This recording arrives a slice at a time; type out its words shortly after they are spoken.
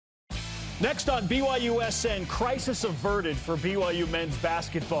Next on BYUSN, crisis averted for BYU men's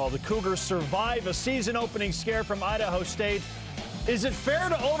basketball. The Cougars survive a season-opening scare from Idaho State. Is it fair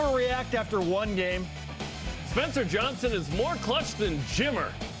to overreact after one game? Spencer Johnson is more clutch than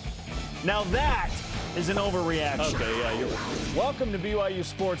Jimmer. Now that is an overreaction. Okay, yeah, you're right. Welcome to BYU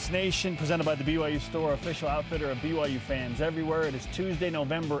Sports Nation, presented by the BYU Store, official outfitter of BYU fans everywhere. It is Tuesday,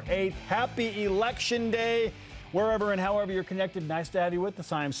 November 8th. Happy Election Day. Wherever and however you're connected, nice to have you with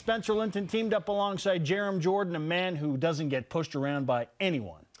us. I am Spencer Linton, teamed up alongside Jarom Jordan, a man who doesn't get pushed around by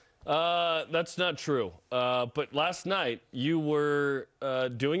anyone. That's not true. But last night, you were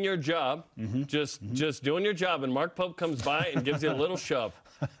doing your job, just doing your job, and Mark Pope comes by and gives you a little shove.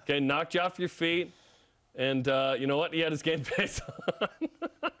 Okay, knocked you off your feet, and you know what? He had his game face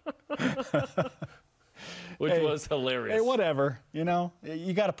on, which was hilarious. Hey, whatever. You know,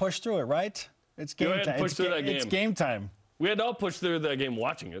 you got to push through it, right? It's game time. It's game time. We had to all push through that game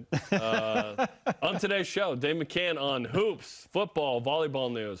watching it. On today's show, Dave McCann on hoops, football,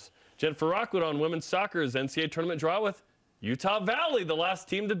 volleyball news. Jennifer Rockwood on women's soccer's NCAA tournament draw with Utah Valley, the last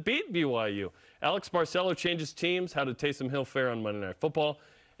team to beat BYU. Alex Barcelo changes teams, how did Taysom Hill fare on Monday Night Football,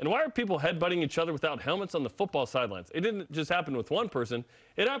 and why are people headbutting each other without helmets on the football sidelines? It didn't just happen with one person.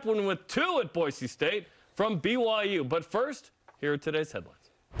 It happened with two at Boise State from BYU. But first, here are today's headlines.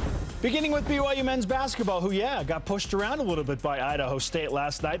 Beginning with BYU men's basketball, who, got pushed around a little bit by Idaho State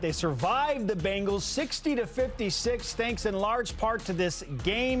last night. They survived the Bengals 60-56, thanks in large part to this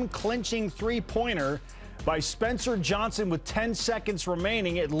game-clinching three-pointer by Spencer Johnson with 10 seconds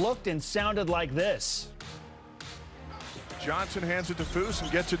remaining. It looked and sounded like this. Johnson hands it to Foose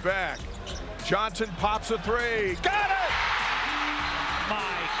and gets it back. Johnson pops a three. Got it!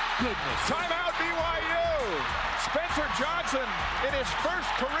 My goodness. Timeout BYU. Spencer Johnson, in his first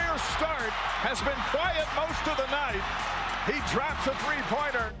career start, has been quiet most of the night. He drops a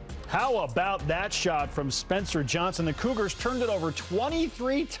three-pointer. How about that shot from Spencer Johnson? The Cougars turned it over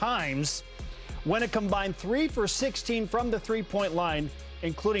 23 times when it combined 3 for 16 from the three-point line,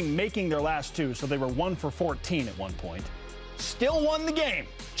 including making their last two, so they were 1 for 14 at one point. Still won the game.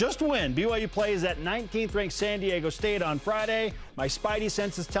 Just win. BYU plays at 19th-ranked San Diego State on Friday. My spidey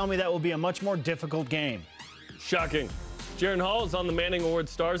senses tell me that will be a much more difficult game. Shocking. Jaron Hall is on the Manning Award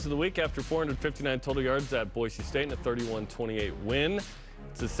Stars of the Week after 459 total yards at Boise State in a 31-28 win.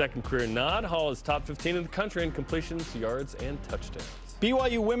 It's his second career nod. Hall is top 15 in the country in completions, yards, and touchdowns.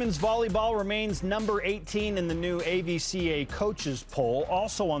 BYU women's volleyball remains number 18 in the new AVCA coaches poll.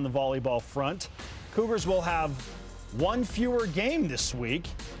 Also on the volleyball front, Cougars will have one fewer game this week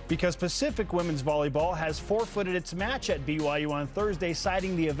because Pacific Women's Volleyball has forfeited its match at BYU on Thursday,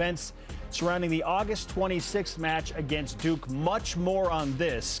 citing the events surrounding the August 26th match against Duke. Much more on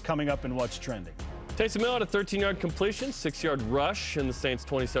this coming up in What's Trending. Taysom Hill had a 13-yard completion, 6-yard rush in the Saints'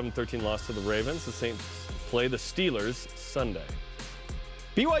 27-13 loss to the Ravens. The Saints play the Steelers Sunday.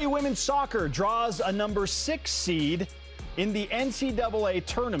 BYU women's soccer draws a number 6 seed in the NCAA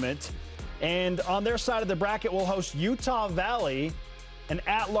tournament. And on their side of the bracket, will host Utah Valley, an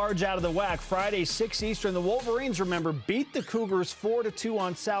at-large out of the WAC, Friday, 6 Eastern. The Wolverines, remember, beat the Cougars 4-2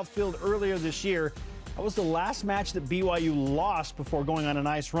 on Southfield earlier this year. That was the last match that BYU lost before going on a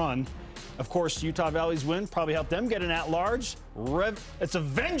nice run. Of course, Utah Valley's win probably helped them get an at-large. It's a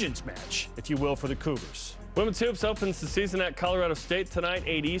vengeance match, if you will, for the Cougars. Women's Hoops opens the season at Colorado State tonight,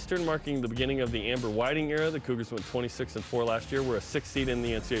 8 Eastern, marking the beginning of the Amber Whiting era. The Cougars went 26-4 last year. We're a 6th seed in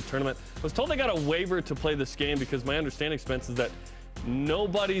the NCAA tournament. I was told they got a waiver to play this game because my understanding, Spence, is that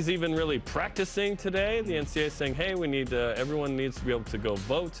nobody's even really practicing today. The NCAA is saying, hey, we need everyone needs to be able to go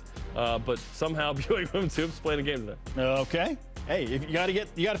vote. But somehow BYU Women's Hoops playing a game today. Okay. Hey, if you got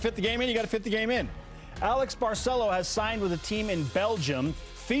to fit the game in. You got to fit the game in. Alex Barcelo has signed with a team in Belgium,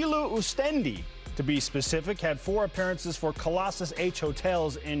 Filu Ustendi. To be specific, had 4 appearances for Colossus H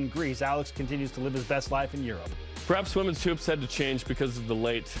Hotels in Greece. Alex continues to live his best life in Europe. Perhaps women's hoops had to change because of the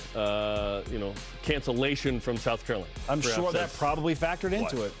late, cancellation from South Carolina. I'm sure that probably factored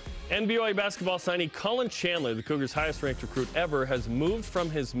into it. And BYU basketball signee Colin Chandler, the Cougars' highest-ranked recruit ever, has moved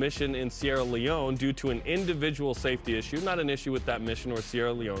from his mission in Sierra Leone due to an individual safety issue, not an issue with that mission or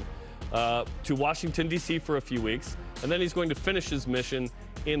Sierra Leone, to Washington, D.C. for a few weeks. And then he's going to finish his mission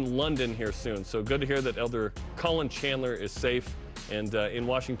in London here soon. So good to hear that Elder Colin Chandler is safe and in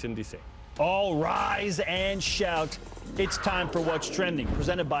Washington, D.C. All rise and shout. It's time for What's Trending,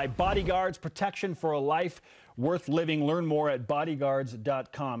 presented by Bodyguards, protection for a life worth living. Learn more at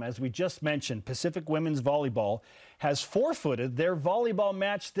bodyguards.com. As we just mentioned, Pacific Women's Volleyball has forfeited their volleyball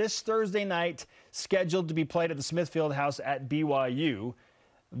match this Thursday night, scheduled to be played at the Smith Fieldhouse at BYU.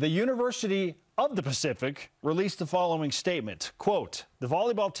 The University of the Pacific released the following statement. Quote, the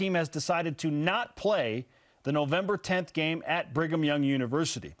volleyball team has decided to not play the November 10th game at Brigham Young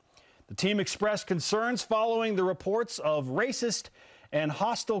University. The team expressed concerns following the reports of racist and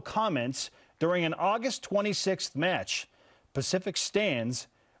hostile comments during an August 26th match. Pacific stands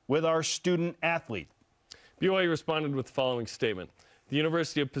with our student athlete. BYU responded with the following statement. The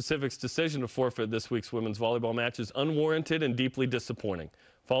University of Pacific's decision to forfeit this week's women's volleyball match is unwarranted and deeply disappointing.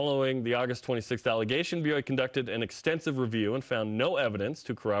 Following the August 26th allegation, BYU conducted an extensive review and found no evidence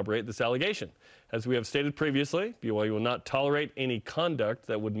to corroborate this allegation. As we have stated previously, BYU will not tolerate any conduct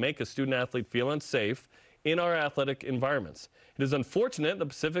that would make a student athlete feel unsafe in our athletic environments. It is unfortunate the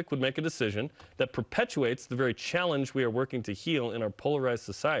Pacific would make a decision that perpetuates the very challenge we are working to heal in our polarized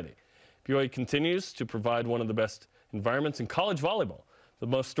society. BYU continues to provide one of the best environments in college volleyball. The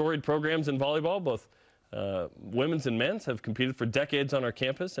most storied programs in volleyball, both women's and men's, have competed for decades on our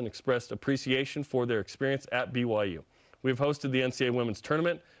campus and expressed appreciation for their experience at BYU. We have hosted the NCAA Women's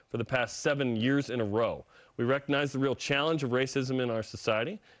Tournament for the past 7 years in a row. We recognize the real challenge of racism in our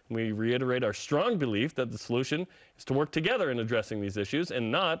society, and we reiterate our strong belief that the solution is to work together in addressing these issues and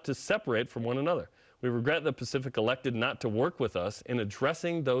not to separate from one another. We regret that Pacific elected not to work with us in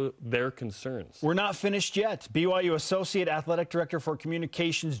addressing their concerns. We're not finished yet. BYU Associate Athletic Director for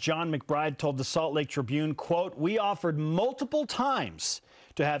Communications John McBride told the Salt Lake Tribune, quote, we offered multiple times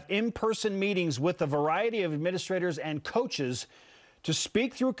to have in-person meetings with a variety of administrators and coaches to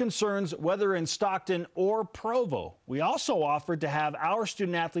speak through concerns, whether in Stockton or Provo. We also offered to have our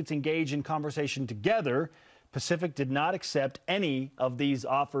student athletes engage in conversation together. Pacific did not accept any of these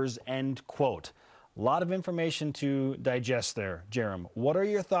offers, end quote. A lot of information to digest there, Jarom. What are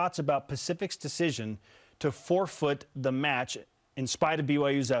your thoughts about Pacific's decision to forfeit the match in spite of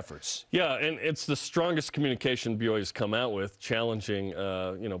BYU's efforts? Yeah, and it's the strongest communication BYU's come out with, challenging,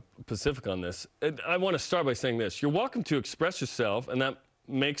 Pacific on this. I want to start by saying this: you're welcome to express yourself, and that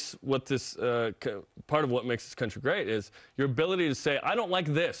makes what this part of what makes this country great is your ability to say, I don't like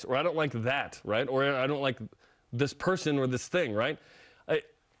this, or I don't like that, right? Or I don't like this person or this thing, right?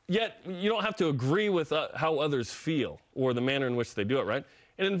 Yet, you don't have to agree with how others feel or the manner in which they do it, right?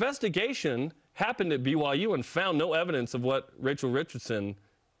 An investigation happened at BYU and found no evidence of what Rachel Richardson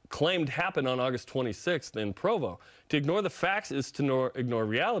claimed happened on August 26th in Provo. To ignore the facts is to ignore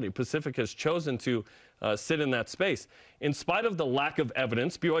reality. Pacific has chosen to sit in that space. In spite of the lack of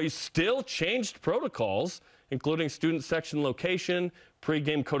evidence, BYU still changed protocols, including student section location,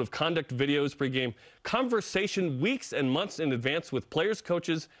 pregame code of conduct videos, pregame conversation weeks and months in advance with players,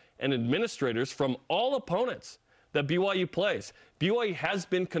 coaches, and administrators from all opponents that BYU plays. BYU has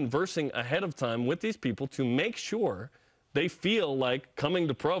been conversing ahead of time with these people to make sure they feel like coming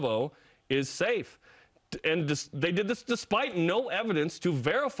to Provo is safe. And they did this despite no evidence to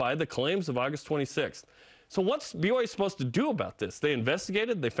verify the claims of August 26th. So what's BYU supposed to do about this? They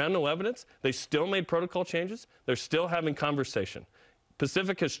investigated, they found no evidence, they still made protocol changes, they're still having conversation.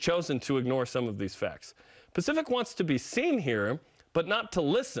 Pacific has chosen to ignore some of these facts. Pacific wants to be seen here, but not to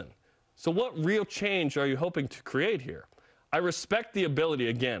listen. So what real change are you hoping to create here? I respect the ability,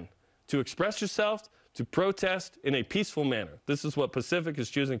 again, to express yourself, to protest in a peaceful manner. This is what Pacific is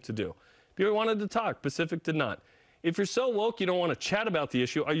choosing to do. BYU wanted to talk, Pacific did not. If you're so woke you don't want to chat about the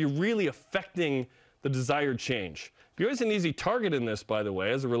issue, are you really affecting the desired change? BYU is an easy target in this, by the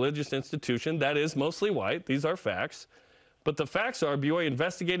way, as a religious institution that is mostly white. These are facts. But the facts are BYU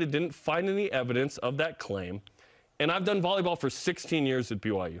investigated, didn't find any evidence of that claim. And I've done volleyball for 16 years at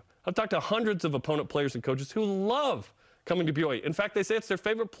BYU. I've talked to hundreds of opponent players and coaches who love coming to BYU. In fact, they say it's their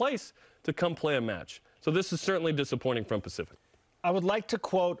favorite place to come play a match. So this is certainly disappointing from Pacific. I would like to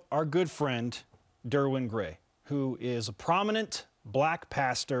quote our good friend, Derwin Gray, who is a prominent black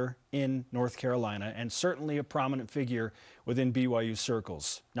pastor in North Carolina and certainly a prominent figure within BYU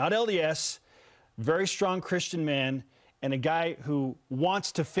circles. Not LDS, very strong Christian man, and a guy who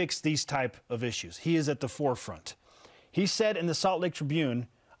wants to fix these type of issues. He is at the forefront. He said in the Salt Lake Tribune,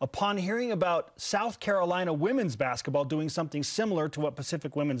 upon hearing about South Carolina women's basketball doing something similar to what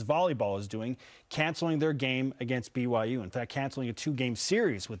Pacific women's volleyball is doing, canceling their game against BYU. In fact, canceling a 2-game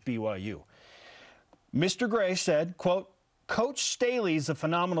series with BYU. Mr. Gray said, quote, Coach Staley's a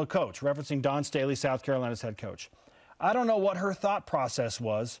phenomenal coach, referencing Dawn Staley, South Carolina's head coach. I don't know what her thought process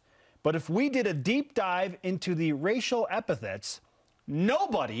was, but if we did a deep dive into the racial epithets,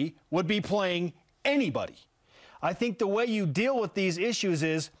 nobody would be playing anybody. I think the way you deal with these issues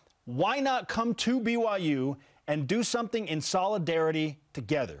is, why not come to BYU and do something in solidarity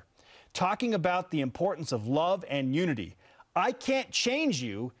together? Talking about the importance of love and unity. I can't change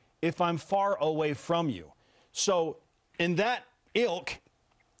you if I'm far away from you. So in that ilk,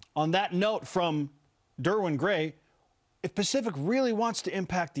 on that note from Derwin Gray, if Pacific really wants to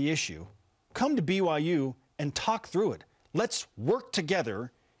impact the issue, come to BYU and talk through it. Let's work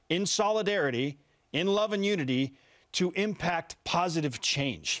together in solidarity, in love and unity, to impact positive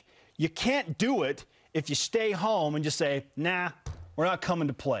change. You can't do it if you stay home and just say, nah, we're not coming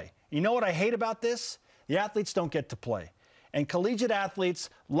to play. You know what I hate about this? The athletes don't get to play. And collegiate athletes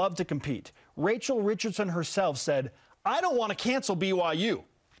love to compete. Rachel Richardson herself said, I don't want to cancel BYU.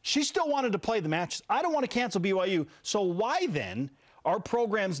 She still wanted to play the matches. I don't want to cancel BYU. So why then are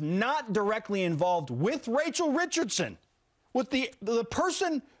programs not directly involved with Rachel Richardson, with the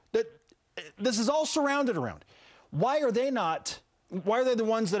person that this is all surrounded around? Why are they the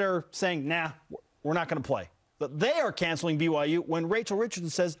ones that are saying, nah, we're not going to play? But they are canceling BYU when Rachel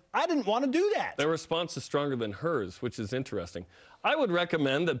Richardson says, I didn't want to do that. Their response is stronger than hers, which is interesting. I would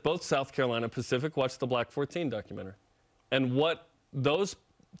recommend that both South Carolina and Pacific watch the Black 14 documentary and what those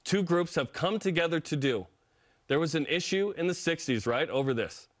two groups have come together to do. There was an issue in the 60s, right, over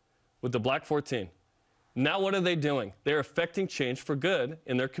this with the Black 14. Now what are they doing? They're affecting change for good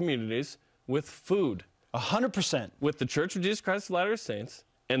in their communities with food. 100%. With the Church of Jesus Christ of Latter-day Saints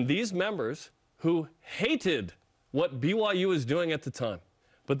and these members who hated what BYU was doing at the time.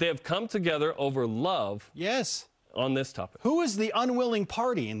 But they have come together over love on this topic. Who is the unwilling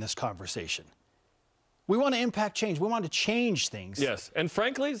party in this conversation? We want to impact change. We want to change things. Yes, and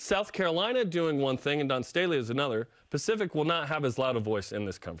frankly, South Carolina doing one thing and Don Staley is another. Pacific will not have as loud a voice in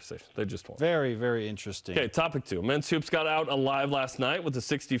this conversation. They just won't. Very, very interesting. Okay, topic 2. Men's hoops got out alive last night with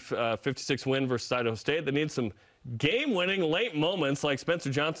a 56 win versus Idaho State. They need some game-winning late moments like Spencer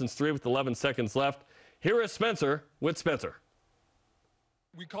Johnson's 3 with 11 seconds left. Here is Spencer with Spencer.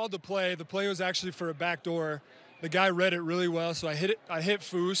 We called the play. The play was actually for a backdoor. The guy read it really well, so I hit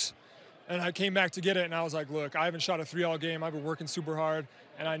Foose. And I came back to get it, and I was like, look, I haven't shot a 3 all game. I've been working super hard,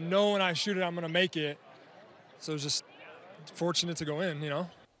 and I know when I shoot it, I'm going to make it. So it's just fortunate to go in, you know?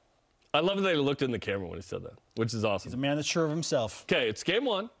 I love that he looked in the camera when he said that, which is awesome. He's a man that's sure of himself. Okay, it's game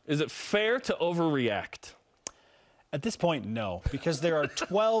 1. Is it fair to overreact? At this point, no, because there are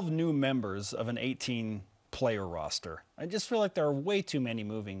 12 new members of an 18-player roster. I just feel like there are way too many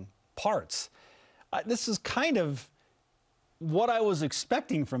moving parts. This is kind of what I was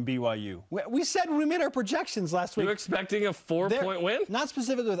expecting from BYU. We said when we made our projections last week. You were expecting a 4-point win? Not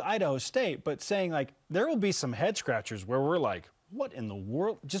specifically with Idaho State, but saying, like, there will be some head scratchers where we're like, what in the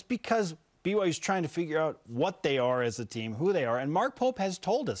world? Just because BYU's trying to figure out what they are as a team, who they are. And Mark Pope has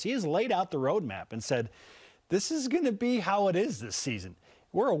told us. He has laid out the roadmap and said, this is going to be how it is this season.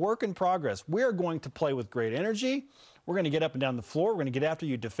 We're a work in progress. We're going to play with great energy. We're going to get up and down the floor. We're going to get after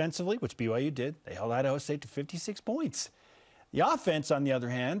you defensively, which BYU did. They held Idaho State to 56 points. The offense, on the other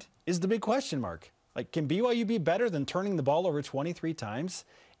hand, is the big question mark. Like, can BYU be better than turning the ball over 23 times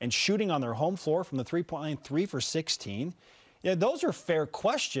and shooting on their home floor from the three-point line 3 for 16? Yeah, those are fair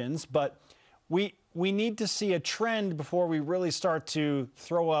questions, but we need to see a trend before we really start to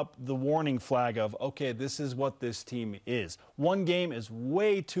throw up the warning flag of, okay, this is what this team is. One game is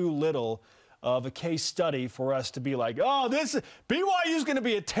way too little of a case study for us to be like, oh, BYU's going to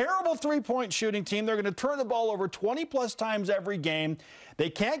be a terrible three-point shooting team. They're going to turn the ball over 20-plus times every game.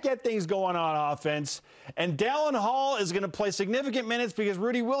 They can't get things going on offense. And Dallin Hall is going to play significant minutes because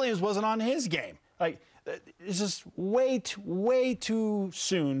Rudy Williams wasn't on his game. Like, it's just way too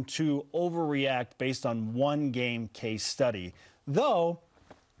soon to overreact based on one game case study. Though,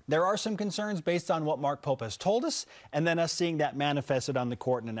 there are some concerns based on what Mark Pope has told us, and then us seeing that manifested on the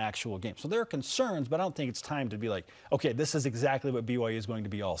court in an actual game. So there are concerns, but I don't think it's time to be like, okay, this is exactly what BYU is going to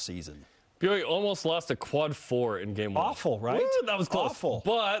be all season. BYU almost lost a quad 4 in game 1. Awful, right? Woo, that was close. Awful.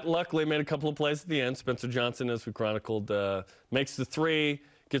 But luckily made a couple of plays at the end. Spencer Johnson, as we chronicled, makes the 3,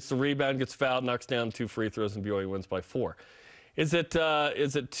 gets the rebound, gets fouled, knocks down 2 free throws, and BYU wins by 4. Is it fair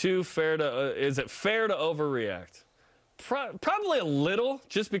to overreact? Probably a little,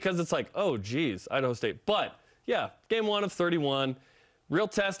 just because it's like, oh, geez, Idaho State. But, yeah, game 1 of 31. Real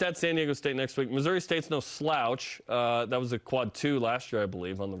test at San Diego State next week. Missouri State's no slouch. That was a quad 2 last year, I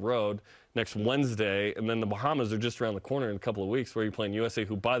believe, on the road next Wednesday. And then the Bahamas are just around the corner in a couple of weeks where you're playing USA,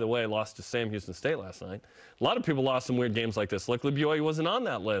 who, by the way, lost to Sam Houston State last night. A lot of people lost some weird games like this. Luckily, BYU wasn't on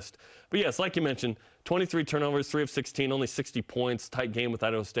that list. But, yes, like you mentioned, 23 turnovers, 3 of 16, only 60 points, tight game with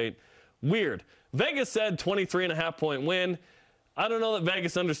Idaho State. Weird. Vegas said 23.5-point win. I don't know that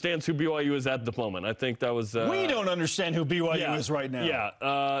Vegas understands who BYU is at the moment. I think that was... we don't understand who BYU is right now.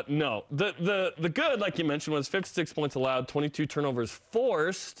 Yeah, no. The good, like you mentioned, was 56 points allowed, 22 turnovers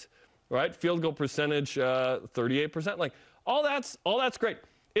forced, right? Field goal percentage, 38%. Like, all that's great.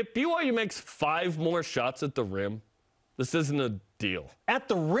 If BYU makes 5 more shots at the rim, this isn't a deal. At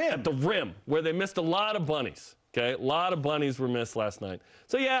the rim. At the rim, where they missed a lot of bunnies. Okay, a lot of bunnies were missed last night.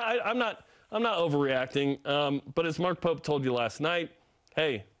 So yeah, I'm not overreacting. But as Mark Pope told you last night,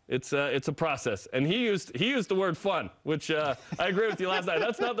 hey, it's a process, and he used the word fun, which I agree with you last night.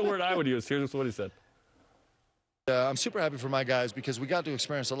 That's not the word I would use. Here's what he said. I'm super happy for my guys because we got to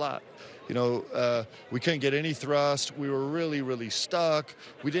experience a lot. You know, we couldn't get any thrust. We were really, really stuck.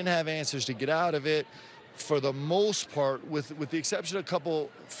 We didn't have answers to get out of it. For the most part, with the exception of a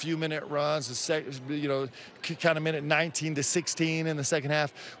couple few-minute runs, you know, kind of minute 19 to 16 in the second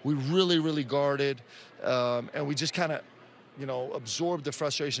half, we really, really guarded, and we just kind of, you know, absorbed the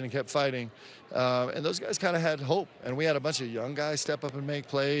frustration and kept fighting. And those guys kind of had hope. And we had a bunch of young guys step up and make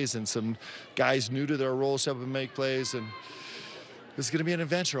plays, and some guys new to their role step up and make plays. And it's going to be an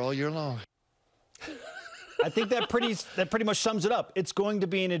adventure all year long. I think that pretty much sums it up. It's going to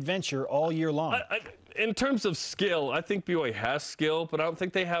be an adventure all year long. In terms of skill, I think BYU has skill, but I don't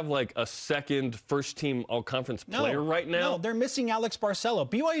think they have like a second first-team all-conference player right now. No, they're missing Alex Barcelo.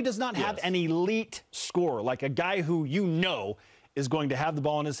 BYU does not have an elite scorer, like a guy who you know is going to have the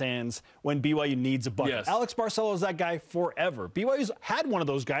ball in his hands when BYU needs a bucket. Yes. Alex Barcelo is that guy forever. BYU's had one of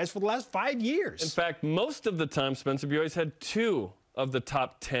those guys for the last 5 years. In fact, most of the time, Spencer, BYU's had 2 of the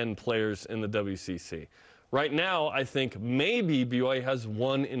top 10 players in the WCC. Right now, I think maybe BYU has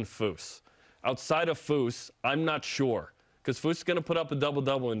 1 in Foose. Outside of Foose, I'm not sure, because Foose is going to put up a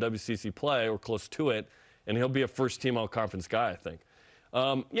double-double in WCC play or close to it, and he'll be a first-team all-conference guy, I think.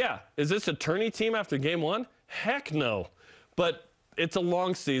 Yeah, is this a tourney team after game 1? Heck no. But it's a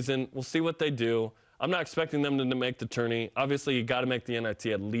long season. We'll see what they do. I'm not expecting them to make the tourney. Obviously, you got to make the NIT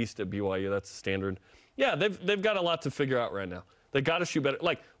at least at BYU. That's the standard. Yeah, they've got a lot to figure out right now. They got to shoot better.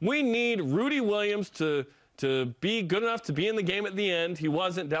 Like, we need Rudy Williams to be good enough to be in the game at the end. He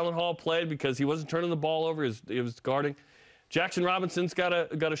wasn't. Dallin Hall played because he wasn't turning the ball over. He was guarding. Jackson Robinson's got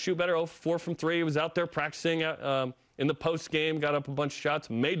to shoot better. 4 from 3. He was out there practicing in the post game. Got up a bunch of shots.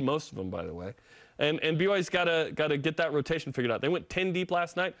 Made most of them, by the way. And BYU's got to get that rotation figured out. They went 10 deep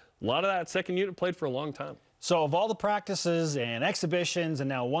last night. A lot of that second unit played for a long time. So of all the practices and exhibitions and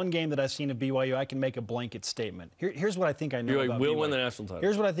now one game that I've seen of BYU, I can make a blanket statement. Here's what I think I know about BYU. BYU will win the national title.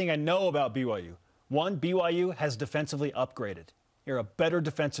 Here's what I think I know about BYU. 1, BYU has defensively upgraded. You're a better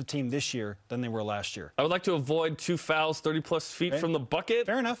defensive team this year than they were last year. I would like to avoid 2 fouls 30-plus feet from the bucket.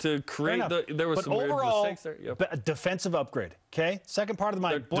 Fair enough. To create there was some weird mistakes there. Yep. A defensive upgrade, okay? Second part of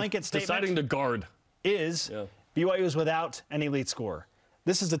my blanket statement. Deciding to guard. Is BYU is without an elite scorer.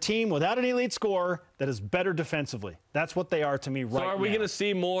 This is a team without an elite scorer that is better defensively. That's what they are to me right now. So are we going to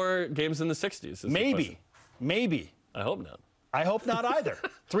see more games in the 60s? Maybe. I hope not. I hope not either.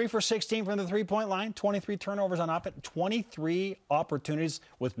 3 for 16 from the three-point line, 23 turnovers on offense, 23 opportunities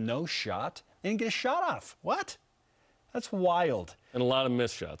with no shot. They didn't get a shot off. What? That's wild. And a lot of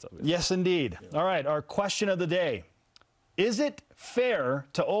missed shots, obviously. Yes, indeed. Yeah. All right, our question of the day. Is it fair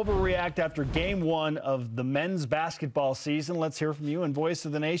to overreact after game 1 of the men's basketball season? Let's hear from you. And Voice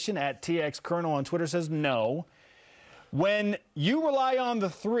of the Nation at TX Colonel on Twitter says no. When you rely on the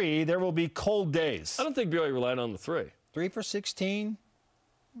 3, there will be cold days. I don't think BYU relied on the 3. 3 for 16,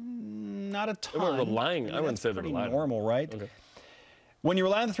 not a ton. They weren't relying. I wouldn't say they're pretty relying. Normal, right? Okay. When you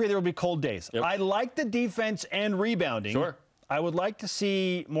rely on the 3, there will be cold days. Yep. I like the defense and rebounding. Sure. I would like to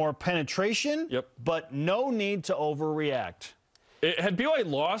see more penetration, but no need to overreact. Had BYU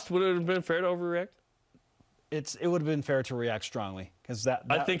lost, would it have been fair to overreact? It would have been fair to react strongly, because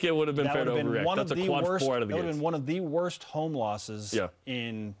I think it would have been fair to overreact. That's a quad 4 out of the gates. That would have been one of the worst home losses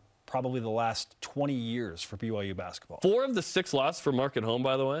in probably the last 20 years for BYU basketball. 4 of the 6 losses for Mark at home,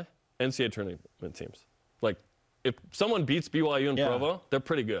 by the way, NCAA tournament teams. Like, if someone beats BYU in Provo, they're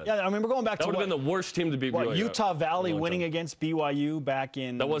pretty good. Yeah, I mean, we're going back to that would have been the worst team to beat BYU. Utah Valley winning against BYU back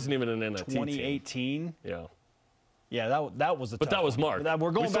in that wasn't even an NIT 2018. Team. Yeah. Yeah, that was a But that was Mark.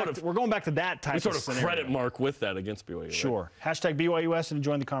 We're going back to that type of scenario. We sort of credit Mark with that against BYU. Sure. Right? Hashtag BYUSN and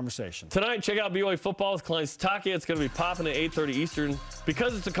join the conversation. Tonight, check out BYU Football with Klein Stake. It's going to be popping at 8:30 Eastern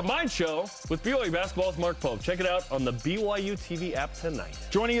because it's a combined show with BYU Basketball with Mark Pope. Check it out on the BYU TV app tonight.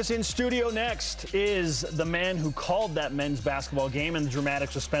 Joining us in studio next is the man who called that men's basketball game and the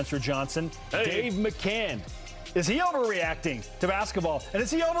dramatics of Spencer Johnson, Dave McCann. Is he overreacting to basketball? And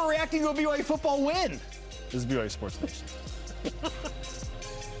is he overreacting to a BYU football win? This is BYU Sports Nation.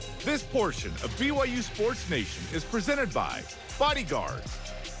 This portion of BYU Sports Nation is presented by Bodyguards.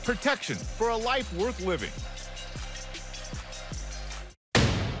 Protection for a life worth living.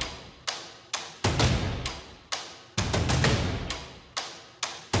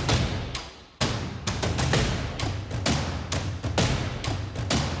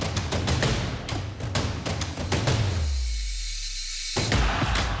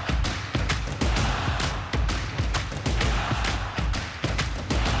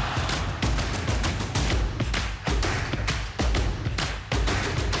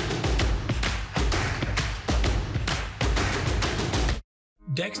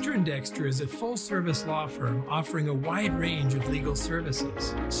 Dexter & Dexter is a full-service law firm offering a wide range of legal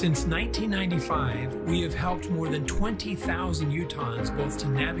services. Since 1995, we have helped more than 20,000 Utahns both to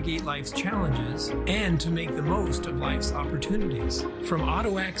navigate life's challenges and to make the most of life's opportunities. From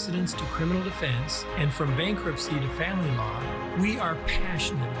auto accidents to criminal defense, and from bankruptcy to family law, we are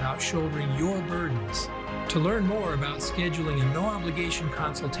passionate about shouldering your burdens. To learn more about scheduling a no-obligation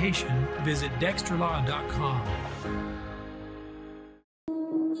consultation, visit dexterlaw.com.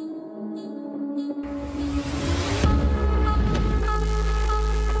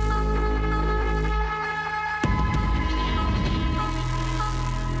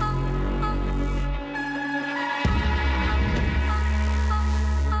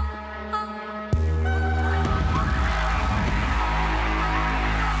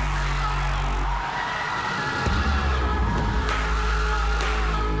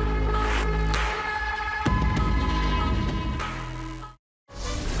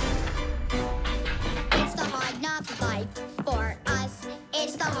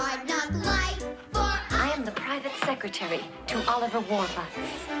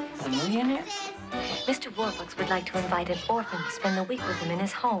 Mr. Warbucks would like to invite an orphan to spend the week with him in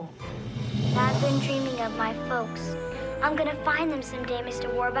his home. I've been dreaming of my folks. I'm gonna find them someday,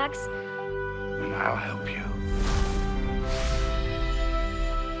 Mr. Warbucks. And I'll help you.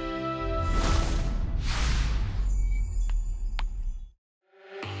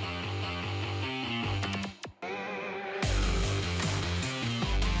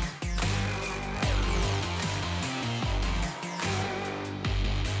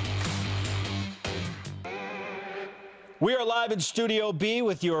 We are live in Studio B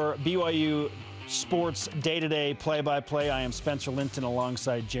with your BYU Sports Day-to-Day play-by-play. I am Spencer Linton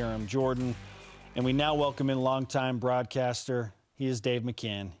alongside Jarom Jordan. And we now welcome in longtime broadcaster. He is Dave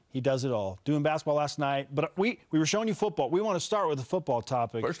McCann. He does it all. Doing basketball last night, but we were showing you football. We want to start with the football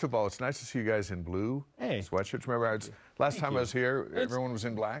topic. First of all, it's nice to see you guys in blue sweatshirts. Remember, last time I was here, everyone was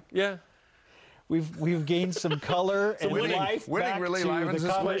in black. Yeah. We've gained some color and life back really to livens the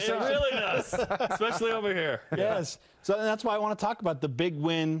this college. place It up. really does, especially over here. Yes. So that's why I want to talk about the big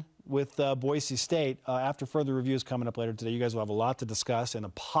win with Boise State. After further reviews coming up later today, you guys will have a lot to discuss in a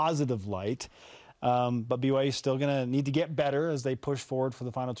positive light. But BYU is still going to need to get better as they push forward for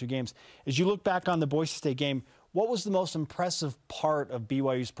the final two games. As you look back on the Boise State game, what was the most impressive part of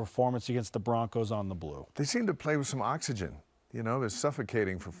BYU's performance against the Broncos on the blue? They seemed to play with some oxygen. You know, they're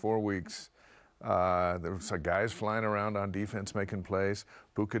suffocating for 4 weeks. There was guys flying around on defense making plays.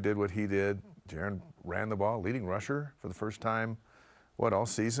 Buka did what he did. Jaron ran the ball, leading rusher for the first time, all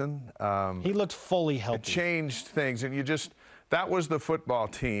season? He looked fully healthy. It changed things, and that was the football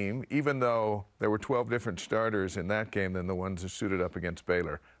team, even though there were 12 different starters in that game than the ones who suited up against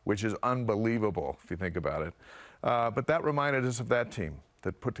Baylor, which is unbelievable if you think about it. But that reminded us of that team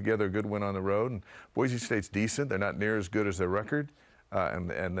that put together a good win on the road. And Boise State's decent. They're not near as good as their record.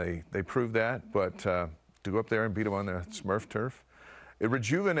 And they proved that, but to go up there and beat them on the Smurf turf, it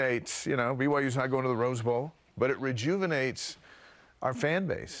rejuvenates, BYU's not going to the Rose Bowl, but it rejuvenates our fan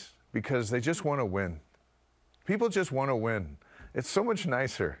base because they just want to win. People just want to win. It's so much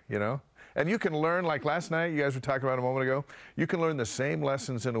nicer, And you can learn, like last night, you guys were talking about a moment ago, you can learn the same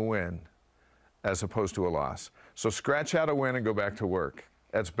lessons in a win as opposed to a loss. So scratch out a win and go back to work.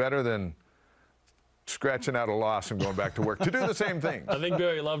 That's better than scratching out a loss and going back to work to do the same thing. I think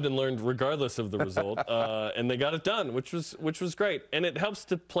BYU loved and learned regardless of the result, and they got it done, which was great. And it helps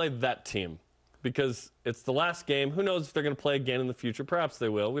to play that team because it's the last game. Who knows if they're going to play again in the future? Perhaps they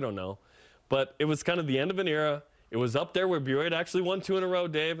will. We don't know. But it was kind of the end of an era. It was up there where BYU had actually won 2 in a row,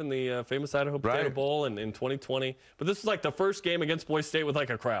 Dave, in the famous Idaho Potato Bowl in 2020. But this was like the first game against Boise State with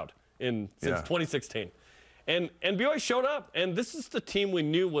like a crowd since 2016. And BYU showed up, and this is the team we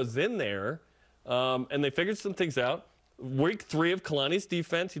knew was in there. And they figured some things out. Week 3 of Kalani's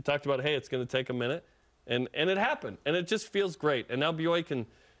defense, he talked about, hey, it's going to take a minute. And it happened. And it just feels great. And now BYU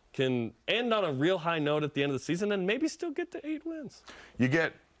can end on a real high note at the end of the season and maybe still get to 8 wins. You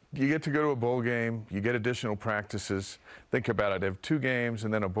get to go to a bowl game. You get additional practices. Think about it. They have 2 games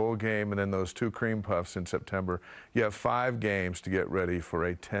and then a bowl game and then those 2 cream puffs in September. You have 5 games to get ready for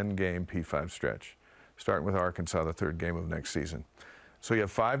a 10-game P5 stretch, starting with Arkansas, the 3rd game of next season. So you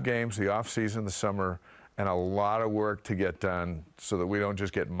have 5 games, the off-season, the summer, and a lot of work to get done so that we don't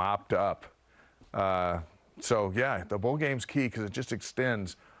just get mopped up. So, yeah, the bowl game's key because it just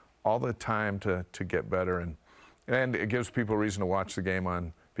extends all the time to get better. And it gives people a reason to watch the game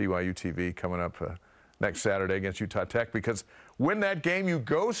on BYU TV coming up next Saturday against Utah Tech, because win that game, you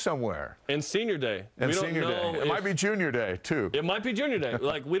go somewhere. And senior day. And senior day. It might be junior day, too. It might be junior day.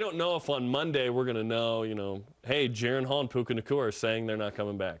 Like, we don't know if on Monday we're going to know, hey, Jaron Hall and Puka Nacua are saying they're not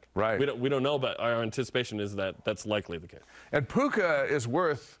coming back. Right. We don't know, but our anticipation is that that's likely the case. And Puka is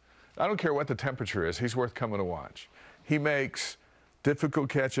worth, I don't care what the temperature is, he's worth coming to watch. He makes difficult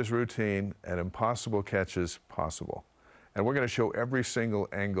catches routine and impossible catches possible. And we're going to show every single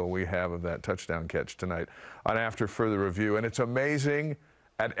angle we have of that touchdown catch tonight on After Further Review. And it's amazing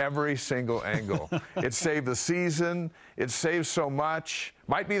at every single angle. It saved the season. It saves so much.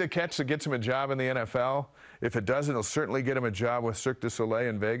 Might be the catch that gets him a job in the NFL. If it doesn't, it'll certainly get him a job with Cirque du Soleil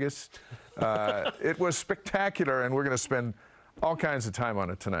in Vegas. It was spectacular, and we're going to spend all kinds of time on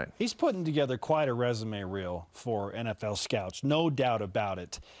it tonight. He's putting together quite a resume reel for NFL scouts, no doubt about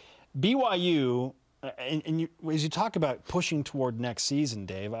it. BYU, and as you talk about pushing toward next season,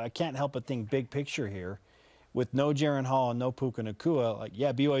 Dave, I can't help but think big picture here. With no Jaron Hall and no Puka Nacua, like,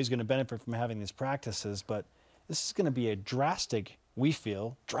 yeah, BYU is going to benefit from having these practices, but this is going to be a drastic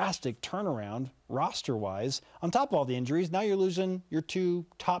turnaround roster-wise. On top of all the injuries, now you're losing your two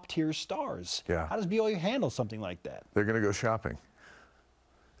top-tier stars. Yeah. How does BYU handle something like that? They're going to go shopping.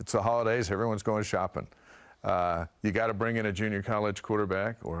 It's the holidays. Everyone's going shopping. You got to bring in a junior college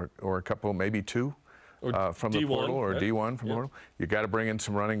quarterback or a couple, maybe two from the portal, or right? D1 from the portal. You got to bring in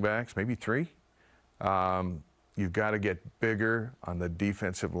some running backs, maybe three. You've got to get bigger on the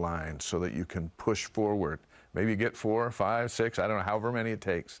defensive line so that you can push forward. Maybe get 4, 5, 6, I don't know, however many it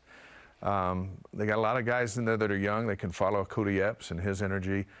takes. They got a lot of guys in there that are young. They can follow Cody Epps and his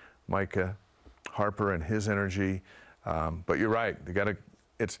energy, Micah Harper and his energy. But you're right. They got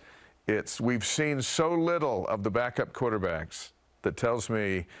to. We've seen so little of the backup quarterbacks that tells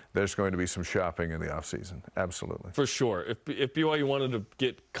me there's going to be some shopping in the offseason. Absolutely. For sure. If BYU wanted to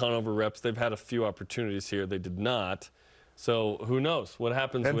get Conover reps, they've had a few opportunities here. They did not. So who knows what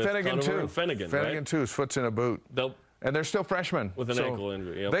happens with Finnegan Conover too. and Finnegan, Finnegan right? too. His foot's in a boot. And they're still freshmen. With an ankle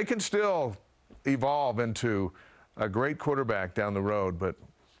injury. Yep. They can still evolve into a great quarterback down the road, but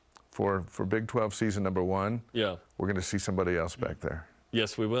for Big 12 season number 1, we're going to see somebody else back there.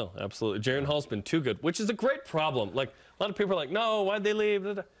 Yes, we will. Absolutely. Jaron Hall's been too good, which is a great problem. Like, a lot of people are like, no, why'd they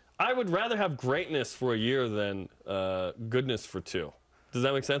leave? I would rather have greatness for a year than goodness for 2. Does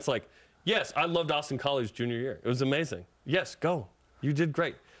that make sense? Like, yes, I loved Austin College junior year. It was amazing. Yes, go. You did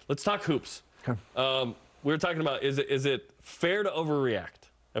great. Let's talk hoops. Okay. We were talking about, is it fair to overreact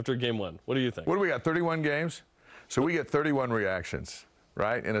after game 1? What do you think? What do we got, 31 games? So we get 31 reactions,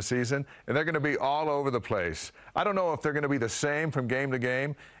 right, in a season, and they're going to be all over the place. I don't know if they're going to be the same from game to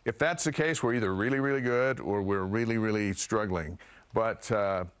game. If that's the case, we're either really, really good or we're really, really struggling. But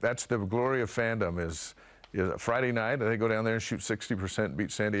that's the glory of fandom is Friday night, they go down there and shoot 60%, beat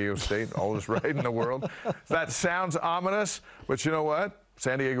San Diego State, all is right in the world. That sounds ominous, but you know what?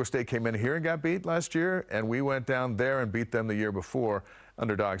 San Diego State came in here and got beat last year, and we went down there and beat them the year before,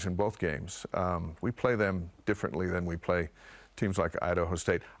 underdogs in both games. We play them differently than we play teams like Idaho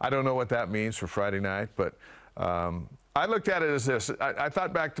State. I don't know what that means for Friday night, but I looked at it as this. I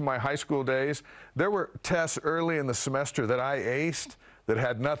thought back to my high school days. There were tests early in the semester that I aced that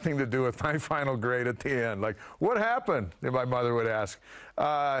had nothing to do with my final grade at the end. Like, what happened? And my mother would ask.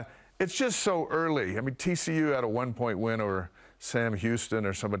 It's just so early. I mean, TCU had a 1-point win over Sam Houston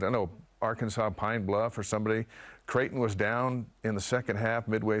or somebody. I know Arkansas Pine Bluff or somebody. Creighton was down in the second half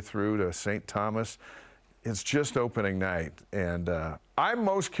midway through to St. Thomas. It's just opening night, and I'm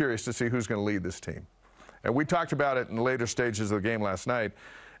most curious to see who's going to lead this team. And we talked about it in the later stages of the game last night.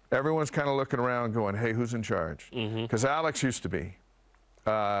 Everyone's kind of looking around going, hey, who's in charge? Because Alex used to be,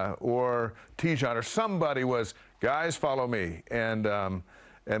 or Tijon, or somebody was, guys, follow me.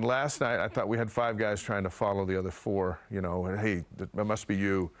 And last night, I thought we had 5 guys trying to follow the other 4, and hey, that must be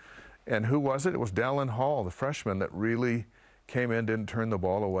you. And who was it? It was Dallin Hall, the freshman, that really came in, didn't turn the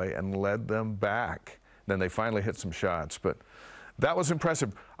ball away, and led them back. Then they finally hit some shots. But that was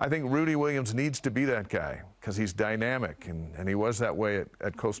impressive. I think Rudy Williams needs to be that guy because he's dynamic, and he was that way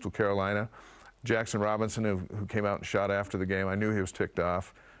at Coastal Carolina. Jackson Robinson, who came out and shot after the game, I knew he was ticked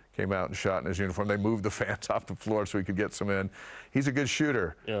off. Came out and shot in his uniform. They moved the fans off the floor so he could get some in. He's a good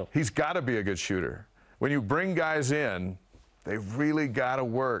shooter. Yeah. He's got to be a good shooter. When you bring guys in, they've really got to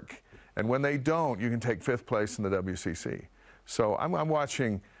work. And when they don't, you can take 5th place in the WCC. So I'm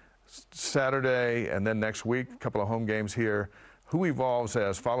watching Saturday and then next week, a couple of home games here. Who evolves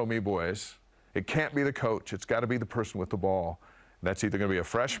as follow me, boys? It can't be the coach. It's got to be the person with the ball. And that's either going to be a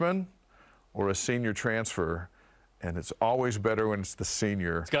freshman or a senior transfer. And it's always better when it's the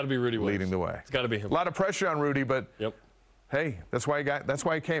senior. It's got to be Rudy Williams. Leading the way. It's got to be him. A lot of pressure on Rudy, but Hey, that's why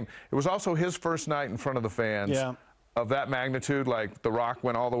he came. It was also his first night in front of the fans of that magnitude, like the Rock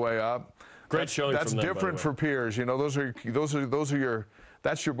went all the way up. Great showing That's from them, different for peers. You know, those are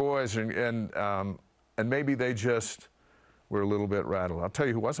your boys, and maybe they just were a little bit rattled. I'll tell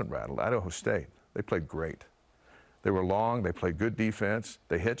you who wasn't rattled. Idaho State. They played great. They were long. They played good defense.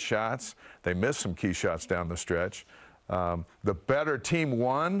 They hit shots. They missed some key shots down the stretch. The better team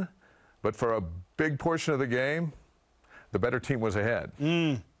won, but for a big portion of the game, the better team was ahead.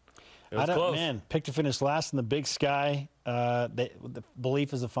 It was close. Man, picked to finish last in the Big Sky. The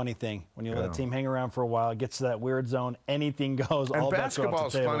belief is a funny thing. When you let a team hang around for a while, it gets to that weird zone, anything goes. And all bets go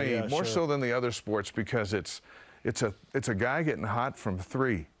off the table. basketball's funny, more so than the other sports, because it's a guy getting hot from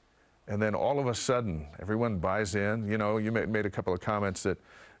three. And then all of a sudden, everyone buys in. You know, you made a couple of comments that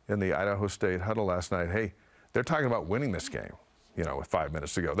in the Idaho State huddle last night, hey, they're talking about winning this game, you know, with 5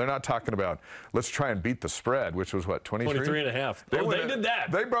 minutes to go. They're not talking about, let's try and beat the spread, which was what, 23? 23 and a half. They did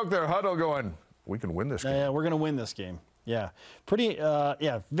that. They broke their huddle going, we can win this game. Yeah, we're going to win this game. Yeah, pretty,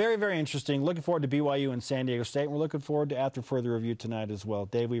 very, very interesting. Looking forward to BYU and San Diego State. We're looking forward to After Further Review tonight as well.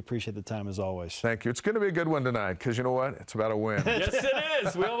 Dave, we appreciate the time as always. Thank you. It's going to be a good one tonight because you know what? It's about a win. Yes, it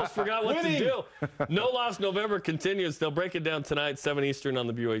is. We almost forgot what to do. No Loss November continues. They'll break it down tonight, 7 Eastern on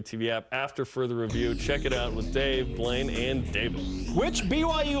the BYU TV app. After Further Review, check it out with Dave, Blaine, and David. Which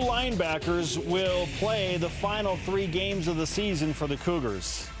BYU linebackers will play the final 3 games of the season for the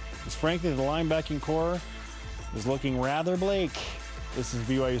Cougars? Because frankly, the linebacking core is looking rather bleak. This is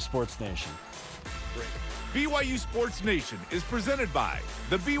BYU Sports Nation. BYU Sports Nation is presented by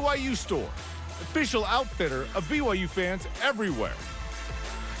the BYU Store, official outfitter of BYU fans everywhere.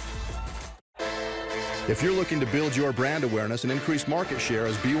 If you're looking to build your brand awareness and increase market share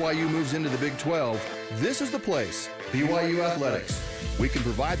as BYU moves into the Big 12, this is the place, BYU Athletics. We can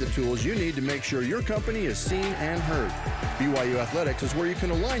provide the tools you need to make sure your company is seen and heard. BYU Athletics is where you can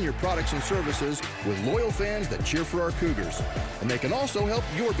align your products and services with loyal fans that cheer for our Cougars. And they can also help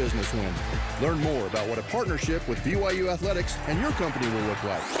your business win. Learn more about what a partnership with BYU Athletics and your company will look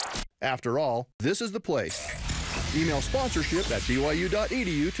like. After all, this is the place. Email sponsorship at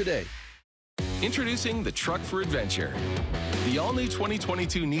byu.edu today. Introducing the Truck for Adventure. The all-new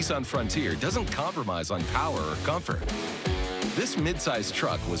 2022 Nissan Frontier doesn't compromise on power or comfort. This midsize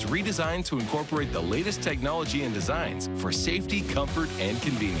truck was redesigned to incorporate the latest technology and designs for safety, comfort, and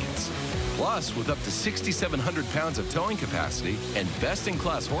convenience. Plus, with up to 6,700 pounds of towing capacity and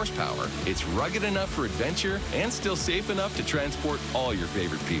best-in-class horsepower, it's rugged enough for adventure and still safe enough to transport all your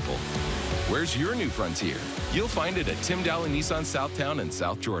favorite people. Where's your new Frontier? You'll find it at Tim Dowling Nissan Southtown and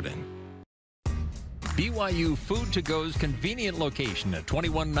South Jordan. BYU Food to Go's convenient location at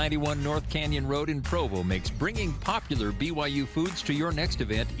 2191 North Canyon Road in Provo makes bringing popular BYU foods to your next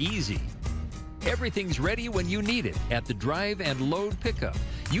event easy. Everything's ready when you need it at the drive and load pickup.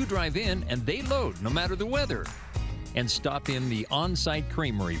 You drive in and they load no matter the weather. And stop in the on-site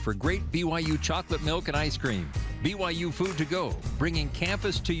creamery for great BYU chocolate milk and ice cream. BYU Food to Go, bringing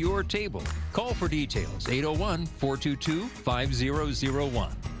campus to your table. Call for details,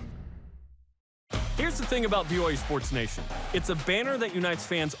 801-422-5001. Here's the thing about BYU Sports Nation. It's a banner that unites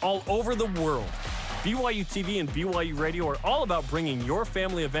fans all over the world. BYU TV and BYU Radio are all about bringing your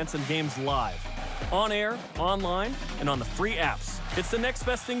family events and games live. On air, online, and on the free apps. It's the next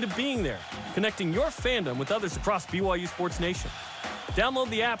best thing to being there, connecting your fandom with others across BYU Sports Nation. Download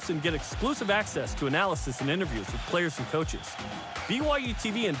the apps and get exclusive access to analysis and interviews with players and coaches. BYU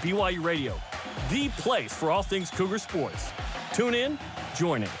TV and BYU Radio, the place for all things Cougar sports. Tune in,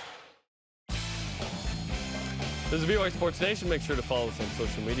 join in. This is BYU Sports Nation. Make sure to follow us on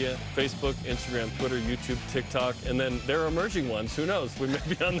social media, Facebook, Instagram, Twitter, YouTube, TikTok, and then there are emerging ones. Who knows? We may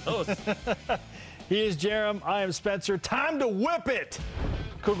be on those. He is Jarom. I am Spencer. Time to whip it.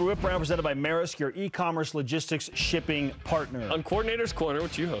 Cougar Whip Round presented by Maersk, your e-commerce logistics shipping partner. On Coordinator's Corner,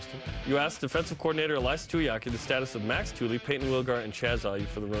 which you hosted, you asked defensive coordinator Elias Tuyaki the status of Max Tooley, Peyton Wilgart, and Chaz Ayu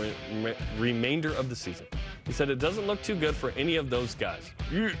for the remainder of the season. He said it doesn't look too good for any of those guys.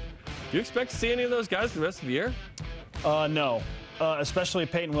 Do you expect to see any of those guys the rest of the year? No. Especially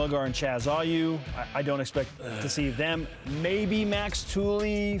Peyton Wilgart and Chaz Ayu. I don't expect to see them. Maybe Max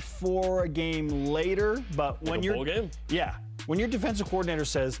Tooley for a game later, but when you're bowl game? Yeah. When your defensive coordinator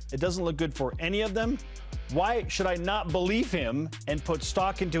says it doesn't look good for any of them, why should I not believe him and put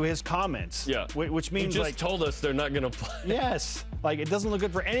stock into his comments? Yeah. Which means he just told us they're not going to play. Yes. Like, it doesn't look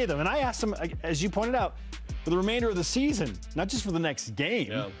good for any of them. And I asked him, as you pointed out, for the remainder of the season, not just for the next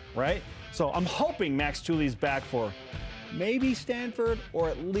game, right? So I'm hoping Max Tooley's back for maybe Stanford or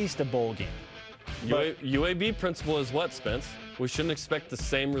at least a bowl game. UAB principle is what, Spence? We shouldn't expect the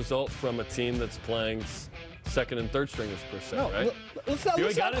same result from a team that's playing second and third stringers per se, right? Let's not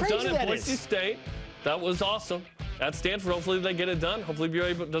got it crazy done at Boise State. That was awesome. At Stanford, hopefully they get it done. Hopefully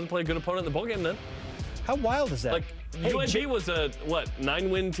BYU doesn't play a good opponent in the bowl game then. How wild is that? Like, UNB was a,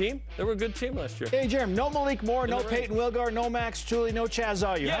 9-win team? They were a good team last year. Hey, Jarom, no Malik Moore, no Peyton Wilgar, no Max Tooley, no Chaz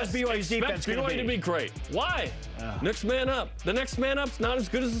Ayu. Yes, how's BYU's defense going to be great. Why? Next man up. The next man up's not as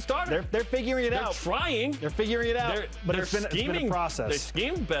good as the starter. They're figuring it out. They're trying. They're figuring it out. But it's been a process. They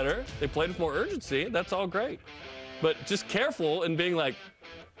schemed better. They played with more urgency. That's all great. But just careful in being like,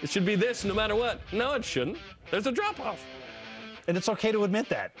 it should be this no matter what. No, it shouldn't. There's a drop-off. And it's okay to admit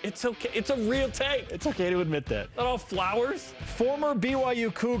that. It's okay. It's a real tape. It's okay to admit that. Not all flowers. Former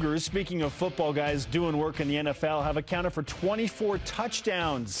BYU Cougars, speaking of football guys doing work in the NFL, have accounted for 24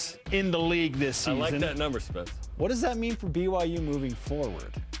 touchdowns in the league this season. I like that number, Spence. What does that mean for BYU moving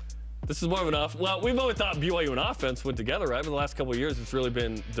forward? This is more of an well, we've always thought BYU and offense went together, right? But the last couple of years, it's really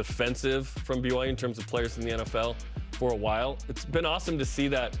been defensive from BYU in terms of players in the NFL for a while. It's been awesome to see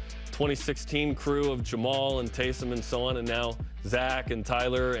that 2016 crew of Jamal and Taysom and so on, and now Zach and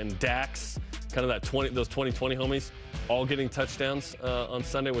Tyler and Dax, kind of those 2020 homies, all getting touchdowns on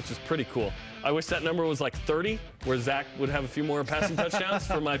Sunday, which is pretty cool. I wish that number was like 30, where Zach would have a few more passing touchdowns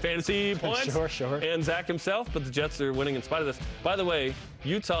for my fantasy points. Sure. And Zach himself, but the Jets are winning in spite of this. By the way,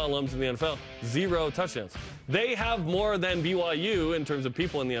 Utah alums in the NFL, 0 touchdowns. They have more than BYU in terms of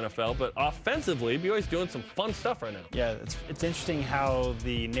people in the NFL, but offensively, BYU's doing some fun stuff right now. Yeah, it's interesting how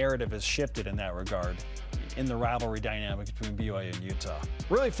the narrative has shifted in that regard in the rivalry dynamic between BYU and Utah.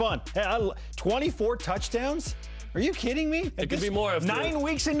 Really fun. Hey, 24 touchdowns? Are you kidding me? It could be more. If 9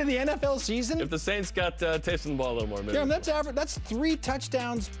 weeks into the NFL season? If the Saints got tasting the ball a little more, maybe. Yeah, that's 3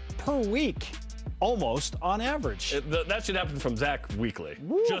 touchdowns per week, almost, on average. That should happen from Zach weekly.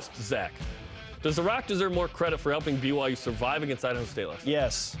 Woo. Just Zach. Does The Rock deserve more credit for helping BYU survive against Idaho State last year?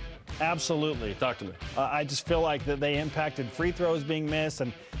 Yes, absolutely. Talk to me. I just feel like that they impacted free throws being missed.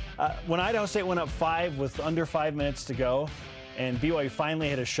 And when Idaho State went up 5 with under 5 minutes to go, and BYU finally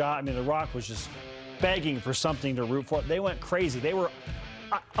hit a shot, I mean, The Rock was just begging for something to root for. They went crazy. They were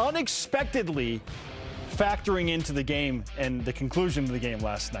unexpectedly factoring into the game and the conclusion of the game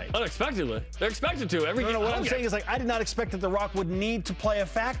last night. Unexpectedly? They're expected to. Every game. What I'm saying is, like, I did not expect that The Rock would need to play a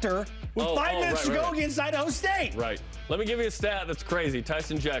factor with 5 minutes to go against Idaho State. Right. Let me give you a stat that's crazy.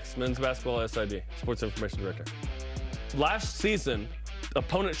 Tyson Jacks, men's basketball SID, sports information director. Last season,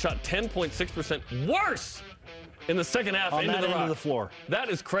 opponent shot 10.6% worse in the second half on into that the end Rock. of the floor. That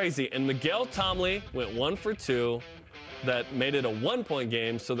is crazy. And Miguel Tomley went 1 for 2. That made it a 1-point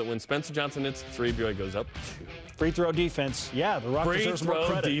game, so that when Spencer Johnson hits 3, BYU goes up 2. Free throw defense. Yeah, The Rock deserves more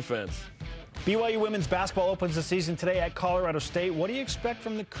credit. Free throw defense. BYU women's basketball opens the season today at Colorado State. What do you expect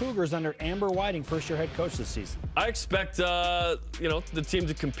from the Cougars under Amber Whiting, first-year head coach this season? I expect the team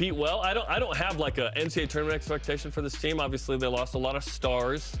to compete well. I don't have like a NCAA tournament expectation for this team. Obviously, they lost a lot of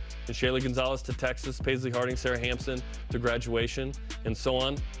stars. And Shaylee Gonzalez to Texas, Paisley Harding, Sarah Hampson to graduation, and so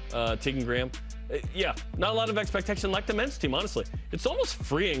on. Tegan Graham. Yeah, not a lot of expectation like the men's team, honestly. It's almost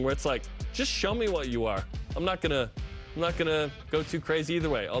freeing where it's like, just show me what you are. I'm not gonna go too crazy either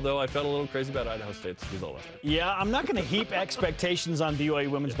way, although I felt a little crazy about Idaho State's result last night. Yeah, I'm not going to heap expectations on BYU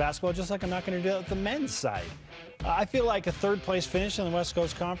women's basketball, just like I'm not going to do it with the men's side. I feel like a third-place finish in the West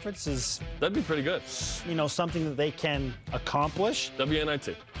Coast Conference is... That'd be pretty good. Something that they can accomplish.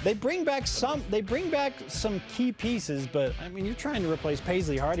 WNIT. They bring back some key pieces, but, I mean, you're trying to replace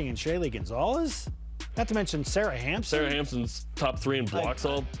Paisley Harding and Shaylee Gonzalez? Not to mention Sarah Hampson. Sarah Hampson's top 3 in blocks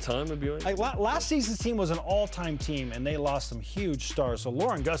all the time at BYU. Last season's team was an all-time team, and they lost some huge stars. So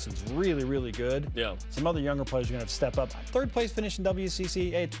Lauren Gusson's really, really good. Yeah. Some other younger players are going to have to step up. Third place finish in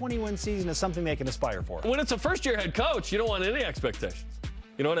WCC, a 20-win season is something they can aspire for. When it's a first-year head coach, you don't want any expectations.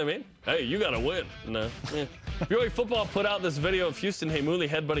 You know what I mean? Hey, you got to win. No. BYU Football put out this video of Houston Heimuli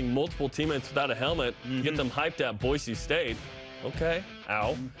headbutting multiple teammates without a helmet to get them hyped at Boise State. Okay.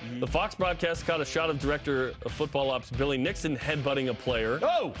 Ow. The Fox broadcast caught a shot of Director of Football Ops Billy Nixon headbutting a player.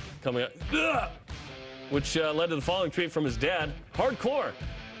 Oh! Coming up. Ugh! Which led to the following tweet from his dad. Hardcore.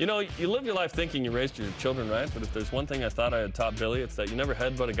 You know, you live your life thinking you raised your children right, but if there's one thing I thought I had taught Billy, it's that you never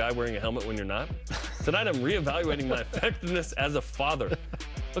headbutt a guy wearing a helmet when you're not. Tonight I'm reevaluating my effectiveness as a father.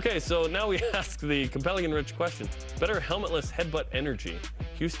 Okay, so now we ask the compelling and rich question. Better helmetless headbutt energy,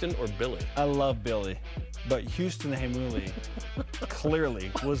 Houston or Billy? I love Billy, but Houston Heimuli clearly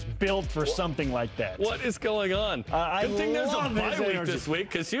was built for something like that. What is going on? Good thing there's a bye week this week,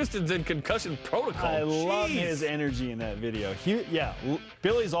 because Houston's in concussion protocol. I love his energy in that video.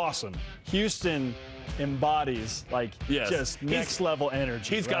 Billy's awesome. Houston embodies just next level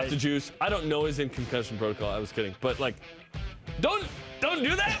energy. He's got the juice. I don't know he's in concussion protocol. I was kidding, but Don't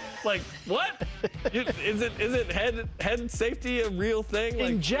do that. Like, what? Isn't head safety a real thing? Like,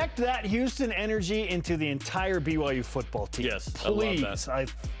 inject that Houston energy into the entire BYU football team. Yes, please. I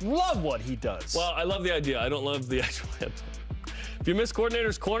love what he does. Well, I love the idea. I don't love the actual head. If you missed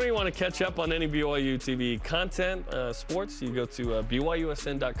Coordinator's Corner, you want to catch up on any BYU TV content, sports, you go to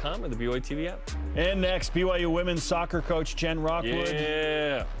BYUSN.com or the BYU TV app. And next, BYU women's soccer coach Jen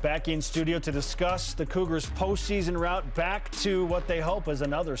Rockwood back in studio to discuss the Cougars' postseason route back to what they hope is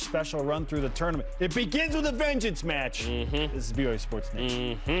another special run through the tournament. It begins with a vengeance match. This is BYU Sports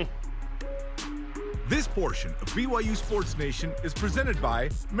Nation. This portion of BYU Sports Nation is presented by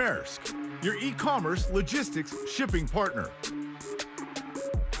Maersk, your e-commerce logistics shipping partner.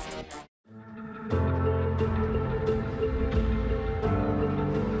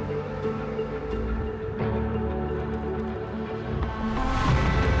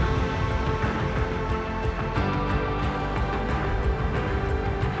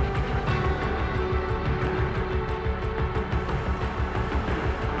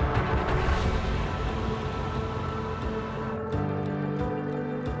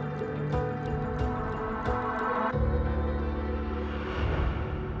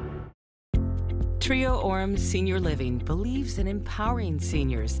 Trio Orem Senior Living believes in empowering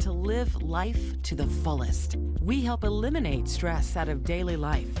seniors to live life to the fullest. We help eliminate stress out of daily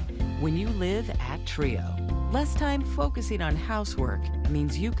life when you live at Trio. Less time focusing on housework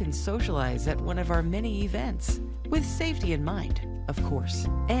means you can socialize at one of our many events, with safety in mind, of course.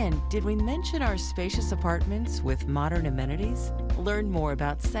 And did we mention our spacious apartments with modern amenities? Learn more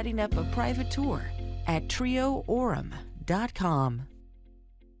about setting up a private tour at trioorem.com.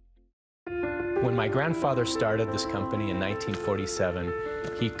 When my grandfather started this company in 1947,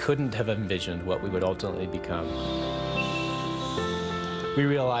 he couldn't have envisioned what we would ultimately become. We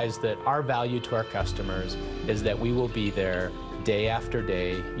realized that our value to our customers is that we will be there day after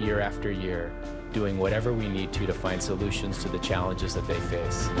day, year after year, doing whatever we need to find solutions to the challenges that they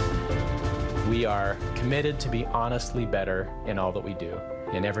face. We are committed to be honestly better in all that we do,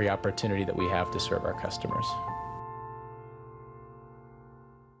 in every opportunity that we have to serve our customers.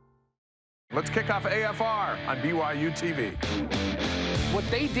 Let's kick off AFR on BYU TV. What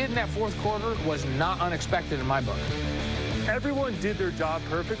they did in that fourth quarter was not unexpected in my book. Everyone did their job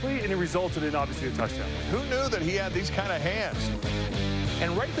perfectly, and it resulted in, obviously, a touchdown. Who knew that he had these kind of hands?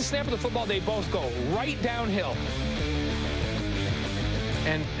 And right at the snap of the football, they both go right downhill.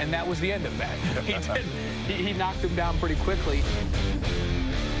 And that was the end of that. He knocked him down pretty quickly.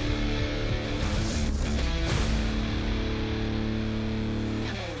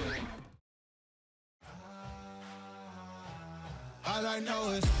 All I know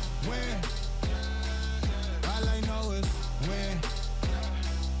is win. All I know is win.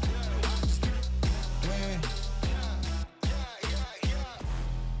 Win.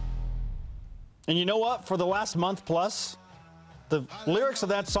 And you know what? For the last month plus, the lyrics of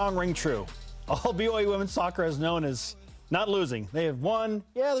that song ring true. All BYU women's soccer has known is not losing. They have won.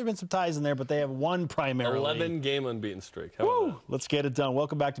 Yeah, there have been some ties in there, but they have won primarily. 11-game unbeaten streak. How Woo! Let's get it done.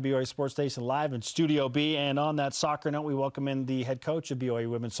 Welcome back to BYU Sports Station live in Studio B. And on that soccer note, we welcome in the head coach of BYU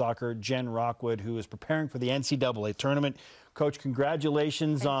women's soccer, Jen Rockwood, who is preparing for the NCAA tournament. Coach,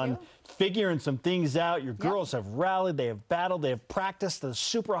 congratulations on figuring some things out. Your girls have rallied. They have battled. They have practiced at a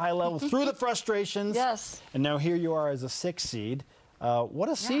super high level through the frustrations. Yes. And now here you are as a 6th seed. What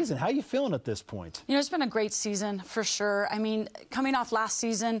a season. How are you feeling at this point? You know, it's been a great season for sure. I mean, coming off last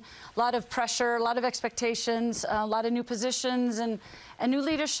season, a lot of pressure, a lot of expectations, a lot of new positions and new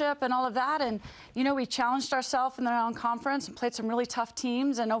leadership and all of that. And, you know, we challenged ourselves in the non-conference and played some really tough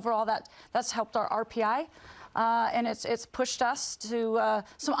teams. And overall, that's helped our RPI. And it's pushed us to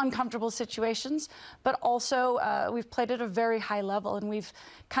some uncomfortable situations. But also, we've played at a very high level. And we've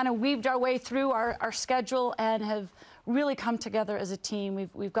kind of weaved our way through our schedule and have really come together as a team.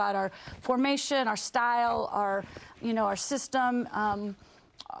 We've got our formation, our style, our system, our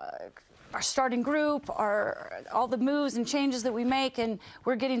starting group, all the moves and changes that we make, and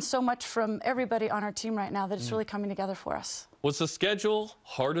we're getting so much from everybody on our team right now that it's really coming together for us. Was the schedule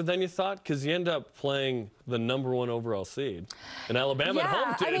harder than you thought? Because you end up playing the #1 overall seed in Alabama at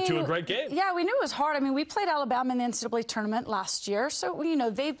home to a great game. Yeah, we knew it was hard. I mean, we played Alabama in the NCAA tournament last year. So, you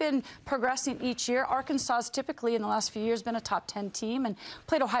know, they've been progressing each year. Arkansas has typically in the last few years been a top 10 team and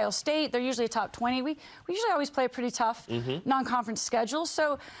played Ohio State. They're usually a top 20. We usually always play a pretty tough non-conference schedule.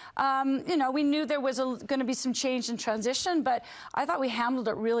 So, you know, we knew there was going to be some change in transition, but I thought we handled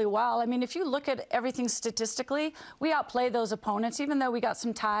it really well. I mean, if you look at everything statistically, we outplayed those those opponents, even though we got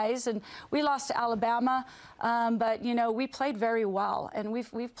some ties and we lost to Alabama. But, you know, we played very well, and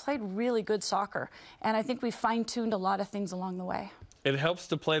we've played really good soccer. And I think we fine-tuned a lot of things along the way. It helps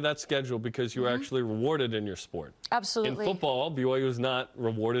to play that schedule because you're actually rewarded in your sport. Absolutely. In football, BYU is not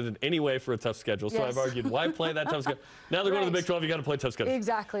rewarded in any way for a tough schedule. So I've argued, why play that tough schedule? Now they're going to the Big 12, you got to play tough schedule.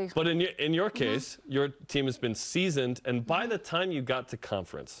 Exactly. But in your case, your team has been seasoned, and by the time you got to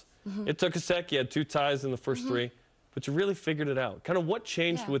conference, it took a sec. You had 2 ties in the first 3, but you really figured it out. Kind of what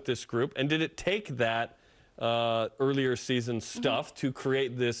changed with this group, and did it take that earlier season stuff to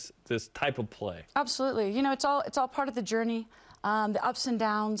create this type of play? Absolutely. You know, it's all part of the journey. The ups and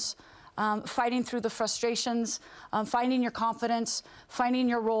downs, fighting through the frustrations, finding your confidence, finding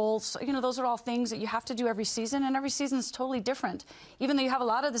your roles. You know, those are all things that you have to do every season, and every season is totally different. Even though you have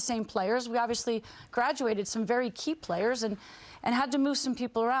a lot of the same players, we obviously graduated some very key players and had to move some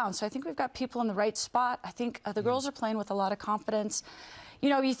people around. So I think we've got people in the right spot. I think the girls are playing with a lot of confidence. You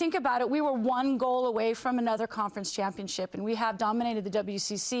know, you think about it, we were 1 goal away from another conference championship, and we have dominated the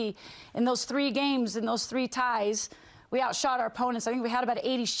WCC. In those 3 games, in those 3 ties, we outshot our opponents. I think we had about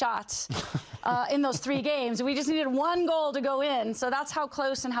 80 shots in those 3 games. We just needed 1 goal to go in. So that's how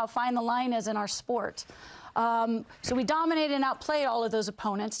close and how fine the line is in our sport. So we dominated and outplayed all of those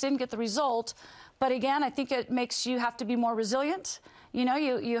opponents, didn't get the result. But again, I think it makes you have to be more resilient. You know,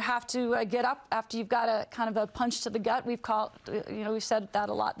 you have to get up after you've got a kind of a punch to the gut. We've said that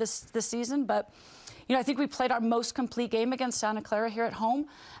a lot this season. But, you know, I think we played our most complete game against Santa Clara here at home.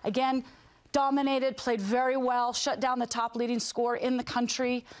 Again, dominated, played very well, shut down the top leading scorer in the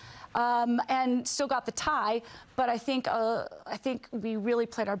country, and still got the tie. But I think we really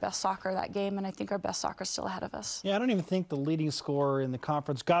played our best soccer that game, and I think our best soccer is still ahead of us. Yeah, I don't even think the leading scorer in the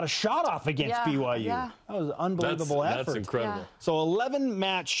conference got a shot off against BYU. Yeah. That was an unbelievable effort. That's incredible. Yeah. So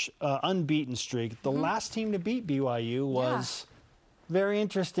 11-match unbeaten streak. The last team to beat BYU was... Very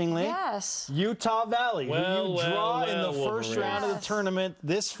interestingly, Utah Valley, who you draw in the first round of the tournament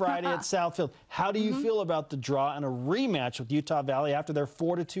this Friday at Southfield. How do you feel about the draw and a rematch with Utah Valley after their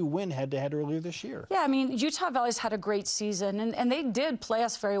 4-2 win head-to-head earlier this year? Yeah, I mean, Utah Valley's had a great season, and they did play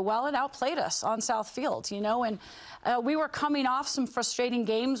us very well and outplayed us on Southfield, you know, and we were coming off some frustrating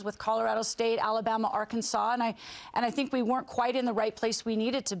games with Colorado State, Alabama, Arkansas, and I think we weren't quite in the right place we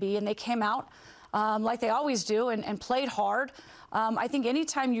needed to be, and they came out like they always do and played hard. I think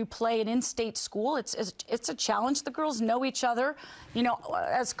anytime you play an in-state school, it's a challenge. The girls know each other. You know,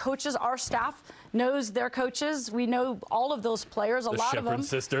 as coaches, our staff knows their coaches. We know all of those players, a lot of them.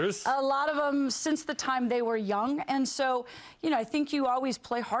 Sisters. A lot of them since the time they were young. And so, you know, I think you always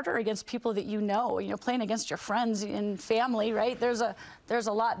play harder against people that you know. You know, playing against your friends and family, right? There's a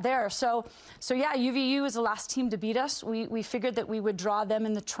lot there. So yeah, UVU is the last team to beat us. We figured that we would draw them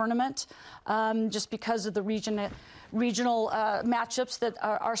in the tournament just because of the regional matchups that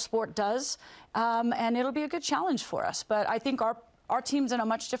our sport does, and it'll be a good challenge for us. But I think our team's in a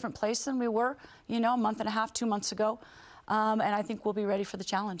much different place than we were, you know, a month and a half, 2 months ago, and I think we'll be ready for the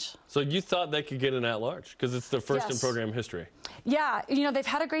challenge. So you thought they could get an at-large because it's the first in program history. Yeah, you know, they've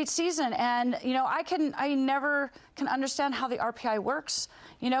had a great season, and you know, I never can understand how the RPI works.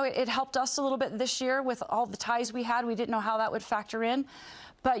 You know, it helped us a little bit this year with all the ties we had. We didn't know how that would factor in.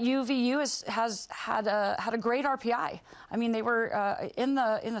 But UVU has had a great RPI. I mean, they were in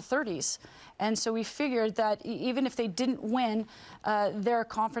the 30s, and so we figured that even if they didn't win their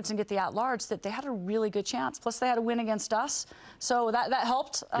conference and get the at-large, that they had a really good chance. Plus, they had a win against us, so that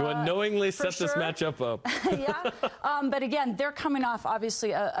helped. You unknowingly set this matchup up. Yeah, but again, they're coming off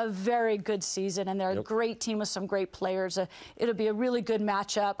obviously a very good season, and they're a great team with some great players. It'll be a really good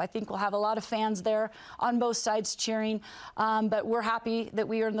matchup. I think we'll have a lot of fans there on both sides cheering, but we're happy that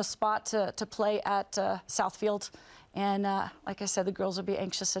we are in the spot to play at Southfield. And like I said, the girls will be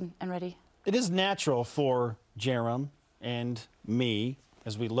anxious and ready. It is natural for Jarom and me,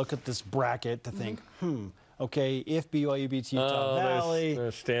 as we look at this bracket, to think, okay, if BYU beats Utah Valley,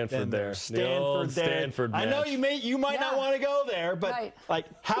 there's Stanford there. Stanford match. I know you might not want to go there, but like,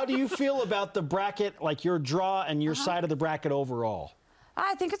 how do you feel about the bracket, like your draw and your side of the bracket overall?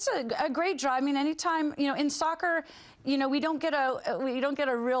 I think it's a great draw. I mean, anytime, you know, in soccer, you know, we don't get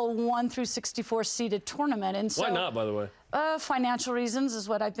a real 1 through 64 seeded tournament. And so, why not, by the way? Financial reasons is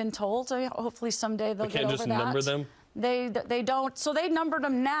what I've been told. Hopefully someday they'll get over that. They can't just number them? They don't. So they numbered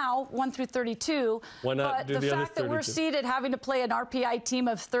them now 1 through 32. Why not but do the other 32? The fact that we're seeded having to play an RPI team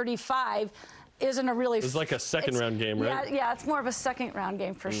of 35 isn't a really... It's like a second-round game, right? Yeah, it's more of a second-round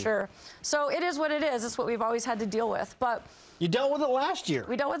game for sure. So it is what it is. It's what we've always had to deal with. But You dealt with it last year.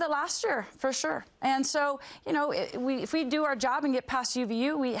 We dealt with it last year, for sure. And so, you know, if we do our job and get past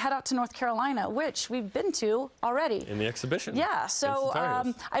UVU, we head out to North Carolina, which we've been to already. In the exhibition. Yeah, so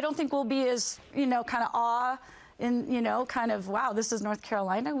I don't think we'll be as, you know, kind of awe in, you know, kind of, wow, this is North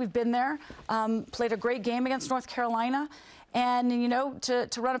Carolina. We've been there, played a great game against North Carolina. And, you know, to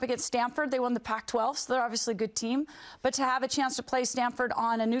run up against Stanford, they won the Pac-12, so they're obviously a good team. But to have a chance to play Stanford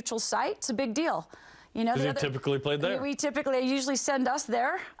on a neutral site, it's a big deal. You know, you typically played there. They usually send us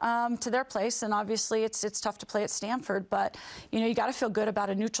there to their place, and obviously it's tough to play at Stanford. But you know, you got to feel good about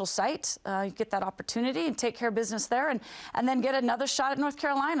a neutral site. You get that opportunity and take care of business there, and then get another shot at North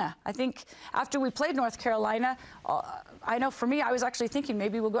Carolina. I think after we played North Carolina, I know for me, I was actually thinking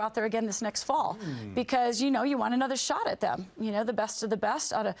maybe we'll go out there again this next fall because you know you want another shot at them. You know, the best of the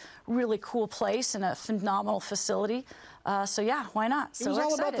best at a really cool place and a phenomenal facility. So yeah, why not? So it was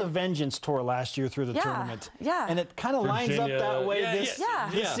all about the Vengeance Tour last year through the tournament. Yeah. And it kind of lines up that way this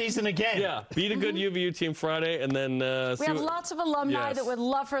season again. Yeah. Beat a good UVU team Friday, and then we have lots of alumni that would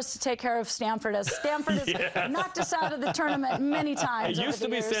love for us to take care of Stanford, as Stanford has knocked us out of the tournament many times. It used to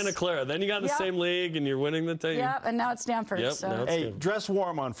be Santa Clara. Then you got in the same league, and you're winning the thing. Yeah, and now it's Stanford. Yep, so. Hey, dress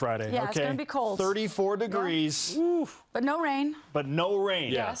warm on Friday. Yeah, okay? it's going to be cold. 34 degrees. Yeah. But no rain. But no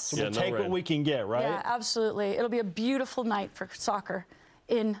rain. Yes. So we'll take what we can get, right? Yeah, absolutely. It'll be a beautiful night for soccer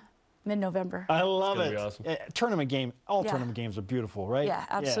in mid-November. I love it. Awesome. Tournament game. All tournament games are beautiful, right? Yeah,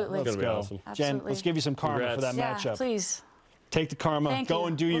 absolutely. Let's go. Awesome. Jen, let's give you some karma for that matchup. Please. Take the karma. Go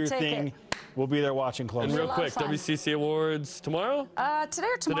and do your thing. We'll be there watching close. And real quick, WCC Awards tomorrow? Today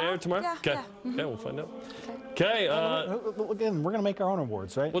or tomorrow. Today or tomorrow? Yeah. Okay. Okay, we'll find out. Okay. Again, we're going to make our own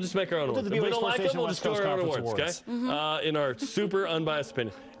awards, right? We'll just make our own awards. If we don't like them, we'll just do our own awards, okay? In our super unbiased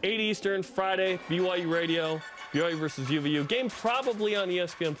opinion. 8 Eastern, Friday, BYU Radio, BYU versus UVU. Game probably on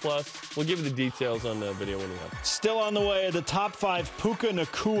ESPN+. We'll give you the details on the video when we have it. Still on the way, the top 5 Puka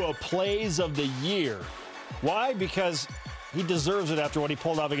Nacua plays of the year. Why? Because he deserves it after what he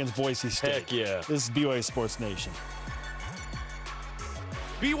pulled off against Boise State. Heck yeah. This is BYU Sports Nation.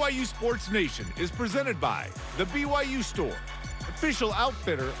 BYU Sports Nation is presented by the BYU Store, official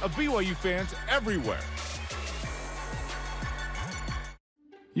outfitter of BYU fans everywhere.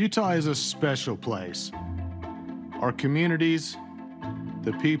 Utah is a special place. Our communities,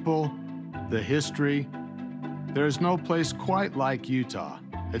 the people, the history. There is no place quite like Utah.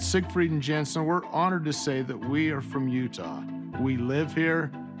 At Siegfried and Jensen, we're honored to say that we are from Utah. We live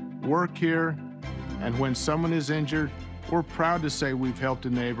here, work here, and when someone is injured, we're proud to say we've helped a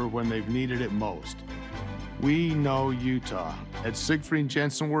neighbor when they've needed it most. We know Utah. At Siegfried and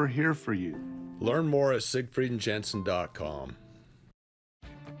Jensen, we're here for you. Learn more at siegfriedandjensen.com.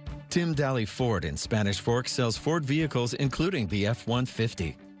 Tim Daly Ford in Spanish Fork sells Ford vehicles including the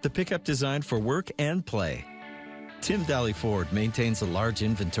F-150, the pickup designed for work and play. Tim Daly Ford maintains a large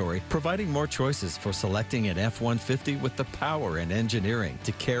inventory, providing more choices for selecting an F-150 with the power and engineering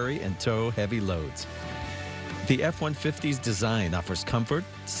to carry and tow heavy loads. The F-150's design offers comfort,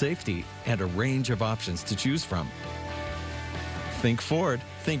 safety, and a range of options to choose from. Think Ford.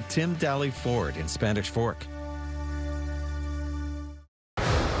 Think Tim Daly Ford in Spanish Fork.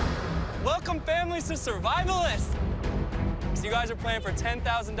 Welcome, families, to Survivalist. So you guys are playing for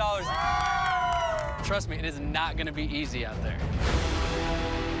 $10,000. Trust me, it is not going to be easy out there.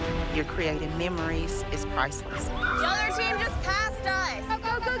 You're creating memories. It's priceless. The other team just passed us. Go,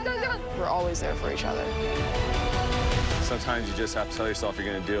 go, go, go, go. We're always there for each other. Sometimes you just have to tell yourself you're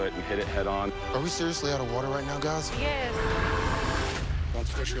going to do it and hit it head on. Are we seriously out of water right now, guys? Yes. Don't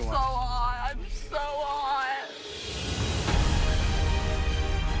push your line. So hot. I'm so hot.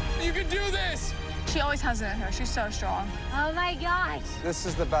 You can do this! She always has it in her. She's so strong. Oh, my gosh. This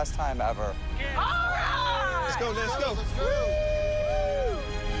is the best time ever. Yeah. All right. Let's go, let's go. Let's go.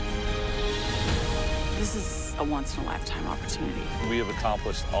 This is a once-in-a-lifetime opportunity. We have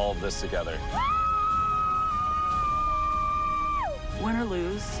accomplished all of this together. Win or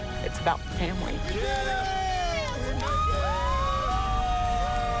lose, it's about family. Yeah.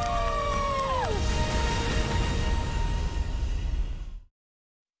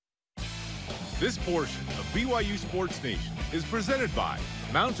 This portion of BYU Sports Nation is presented by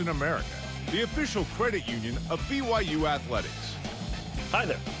Mountain America, the official credit union of BYU Athletics. Hi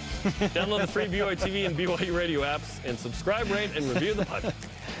there. Download the free BYU TV and BYU Radio apps and subscribe, rate, and review the podcast.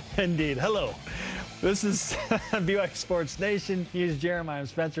 Indeed. Hello. This is BYU Sports Nation. Here's Jarom and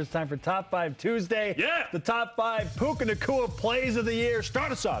Spencer. It's time for Top 5 Tuesday. Yeah. The Top 5 Puka Nacua Plays of the Year.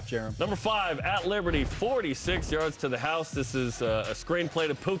 Start us off, Jarom. Number 5, at Liberty, 46 yards to the house. This is a screen play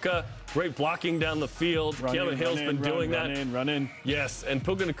to Puka. Great blocking down the field. Keanu Hill's been doing that. Run in. Yes, and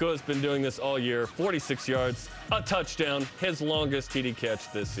Puka Nacua has been doing this all year. 46 yards, a touchdown, his longest TD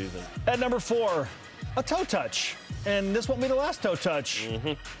catch this season. At number 4, a toe touch. And this won't be the last toe touch.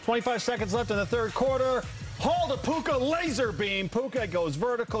 25 seconds left in the third quarter. Haul to Puka, laser beam. Puka goes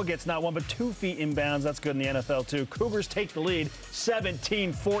vertical, gets not 1 but 2 feet inbounds. That's good in the NFL, too. Cougars take the lead,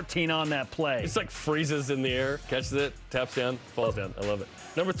 17-14 on that play. It's like freezes in the air, catches it, taps down, falls down. I love it.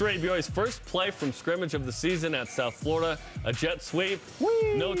 Number 3, BYU's first play from scrimmage of the season at South Florida. A jet sweep.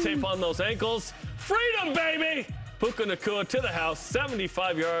 Whee! No tape on those ankles. Freedom, baby! Puka Nacua to the house,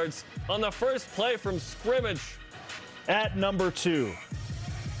 75 yards on the first play from scrimmage. At number 2,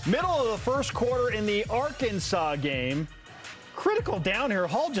 middle of the first quarter in the Arkansas game. Critical down here.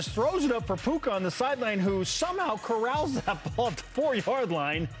 Hall just throws it up for Puka on the sideline, who somehow corrals that ball at the 4-yard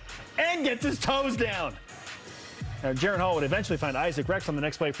line and gets his toes down. Now, Jaron Hall would eventually find Isaac Rex on the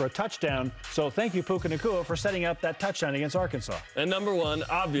next play for a touchdown. So thank you, Puka Nacua, for setting up that touchdown against Arkansas. And number 1,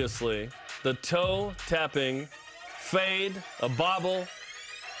 obviously, the toe-tapping fade, a bobble,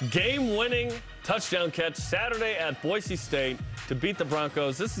 game-winning touchdown catch Saturday at Boise State to beat the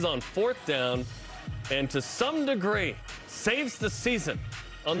Broncos. This is on 4th down, and to some degree saves the season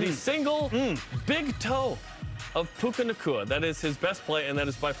on the single big toe of Puka Nacua. That is his best play, and that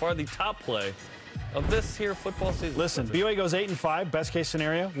is by far the top play of this here football season. Listen, BYU goes 8-5, best case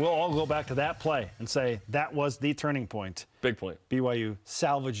scenario. We'll all go back to that play and say that was the turning point. Big point. BYU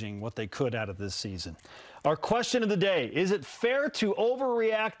salvaging what they could out of this season. Our question of the day, is it fair to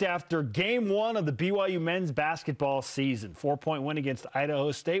overreact after game 1 of the BYU men's basketball season? 4-point win against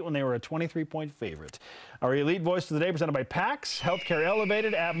Idaho State when they were a 23-point favorite. Our elite voice of the day presented by PAX, Healthcare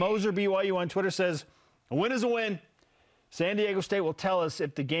Elevated. At Moser BYU on Twitter says, a win is a win. San Diego State will tell us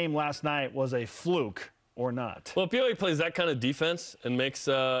if the game last night was a fluke or not. Well, if BYU plays that kind of defense and makes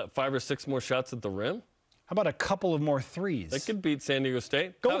 5 or 6 more shots at the rim, how about a couple of more threes? They could beat San Diego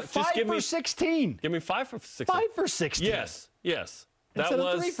State. Go 5 for 16. Give me 5 for 16. 5 for 16. Yes. Instead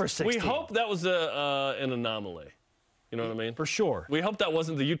of 3 for 16. We hope that was an anomaly. You know what I mean? For sure. We hope that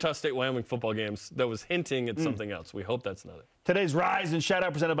wasn't the Utah State-Wyoming football games that was hinting at something else. We hope that's not it. Today's Rise and Shout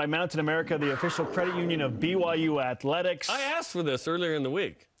Out presented by Mountain America, the official credit union of BYU Athletics. I asked for this earlier in the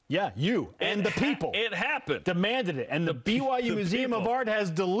week. Yeah, you and the people. It happened. Demanded it. And the BYU Museum of Art has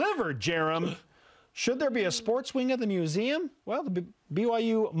delivered, Jarom. Should there be a sports wing of the museum? Well, the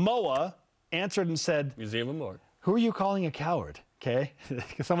BYU MOA answered and said, Museum of Art. Who are you calling a coward? Okay.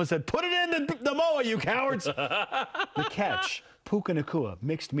 Someone said, put it in the MOA, you cowards. The catch, Puka Nacua,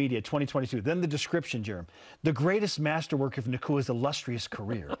 Mixed Media 2022. Then the description, Jarom. The greatest masterwork of Nakua's illustrious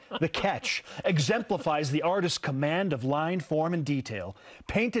career. The catch exemplifies the artist's command of line, form, and detail,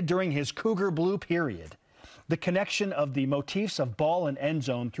 painted during his Cougar Blue period. The connection of the motifs of ball and end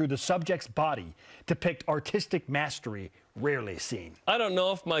zone through the subject's body depict artistic mastery rarely seen. I don't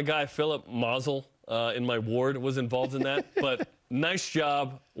know if my guy Philip Mazel in my ward was involved in that, but nice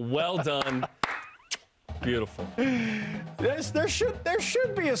job. Well done. Beautiful. There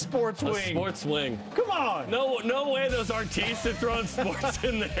should be a sports wing. A sports wing. Come on. No way those artists are throwing sports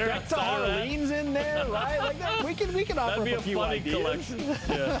in there. Got the Harlene's in there, right? Like that. We can offer That'd be a few funny ideas. collection.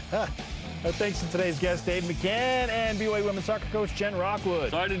 Yeah. Thanks to today's guest, Dave McCann, and BYU women's soccer coach Jen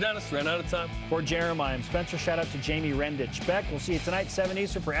Rockwood. Sorry to Dennis, ran out of time. For Jarom, I'm Spencer. Shout out to Jamie Rendich-Beck. We'll see you tonight, 7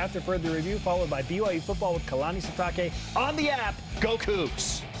 Eastern for After Further Review, followed by BYU Football with Kalani Sitake on the app. Go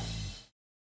Cougs!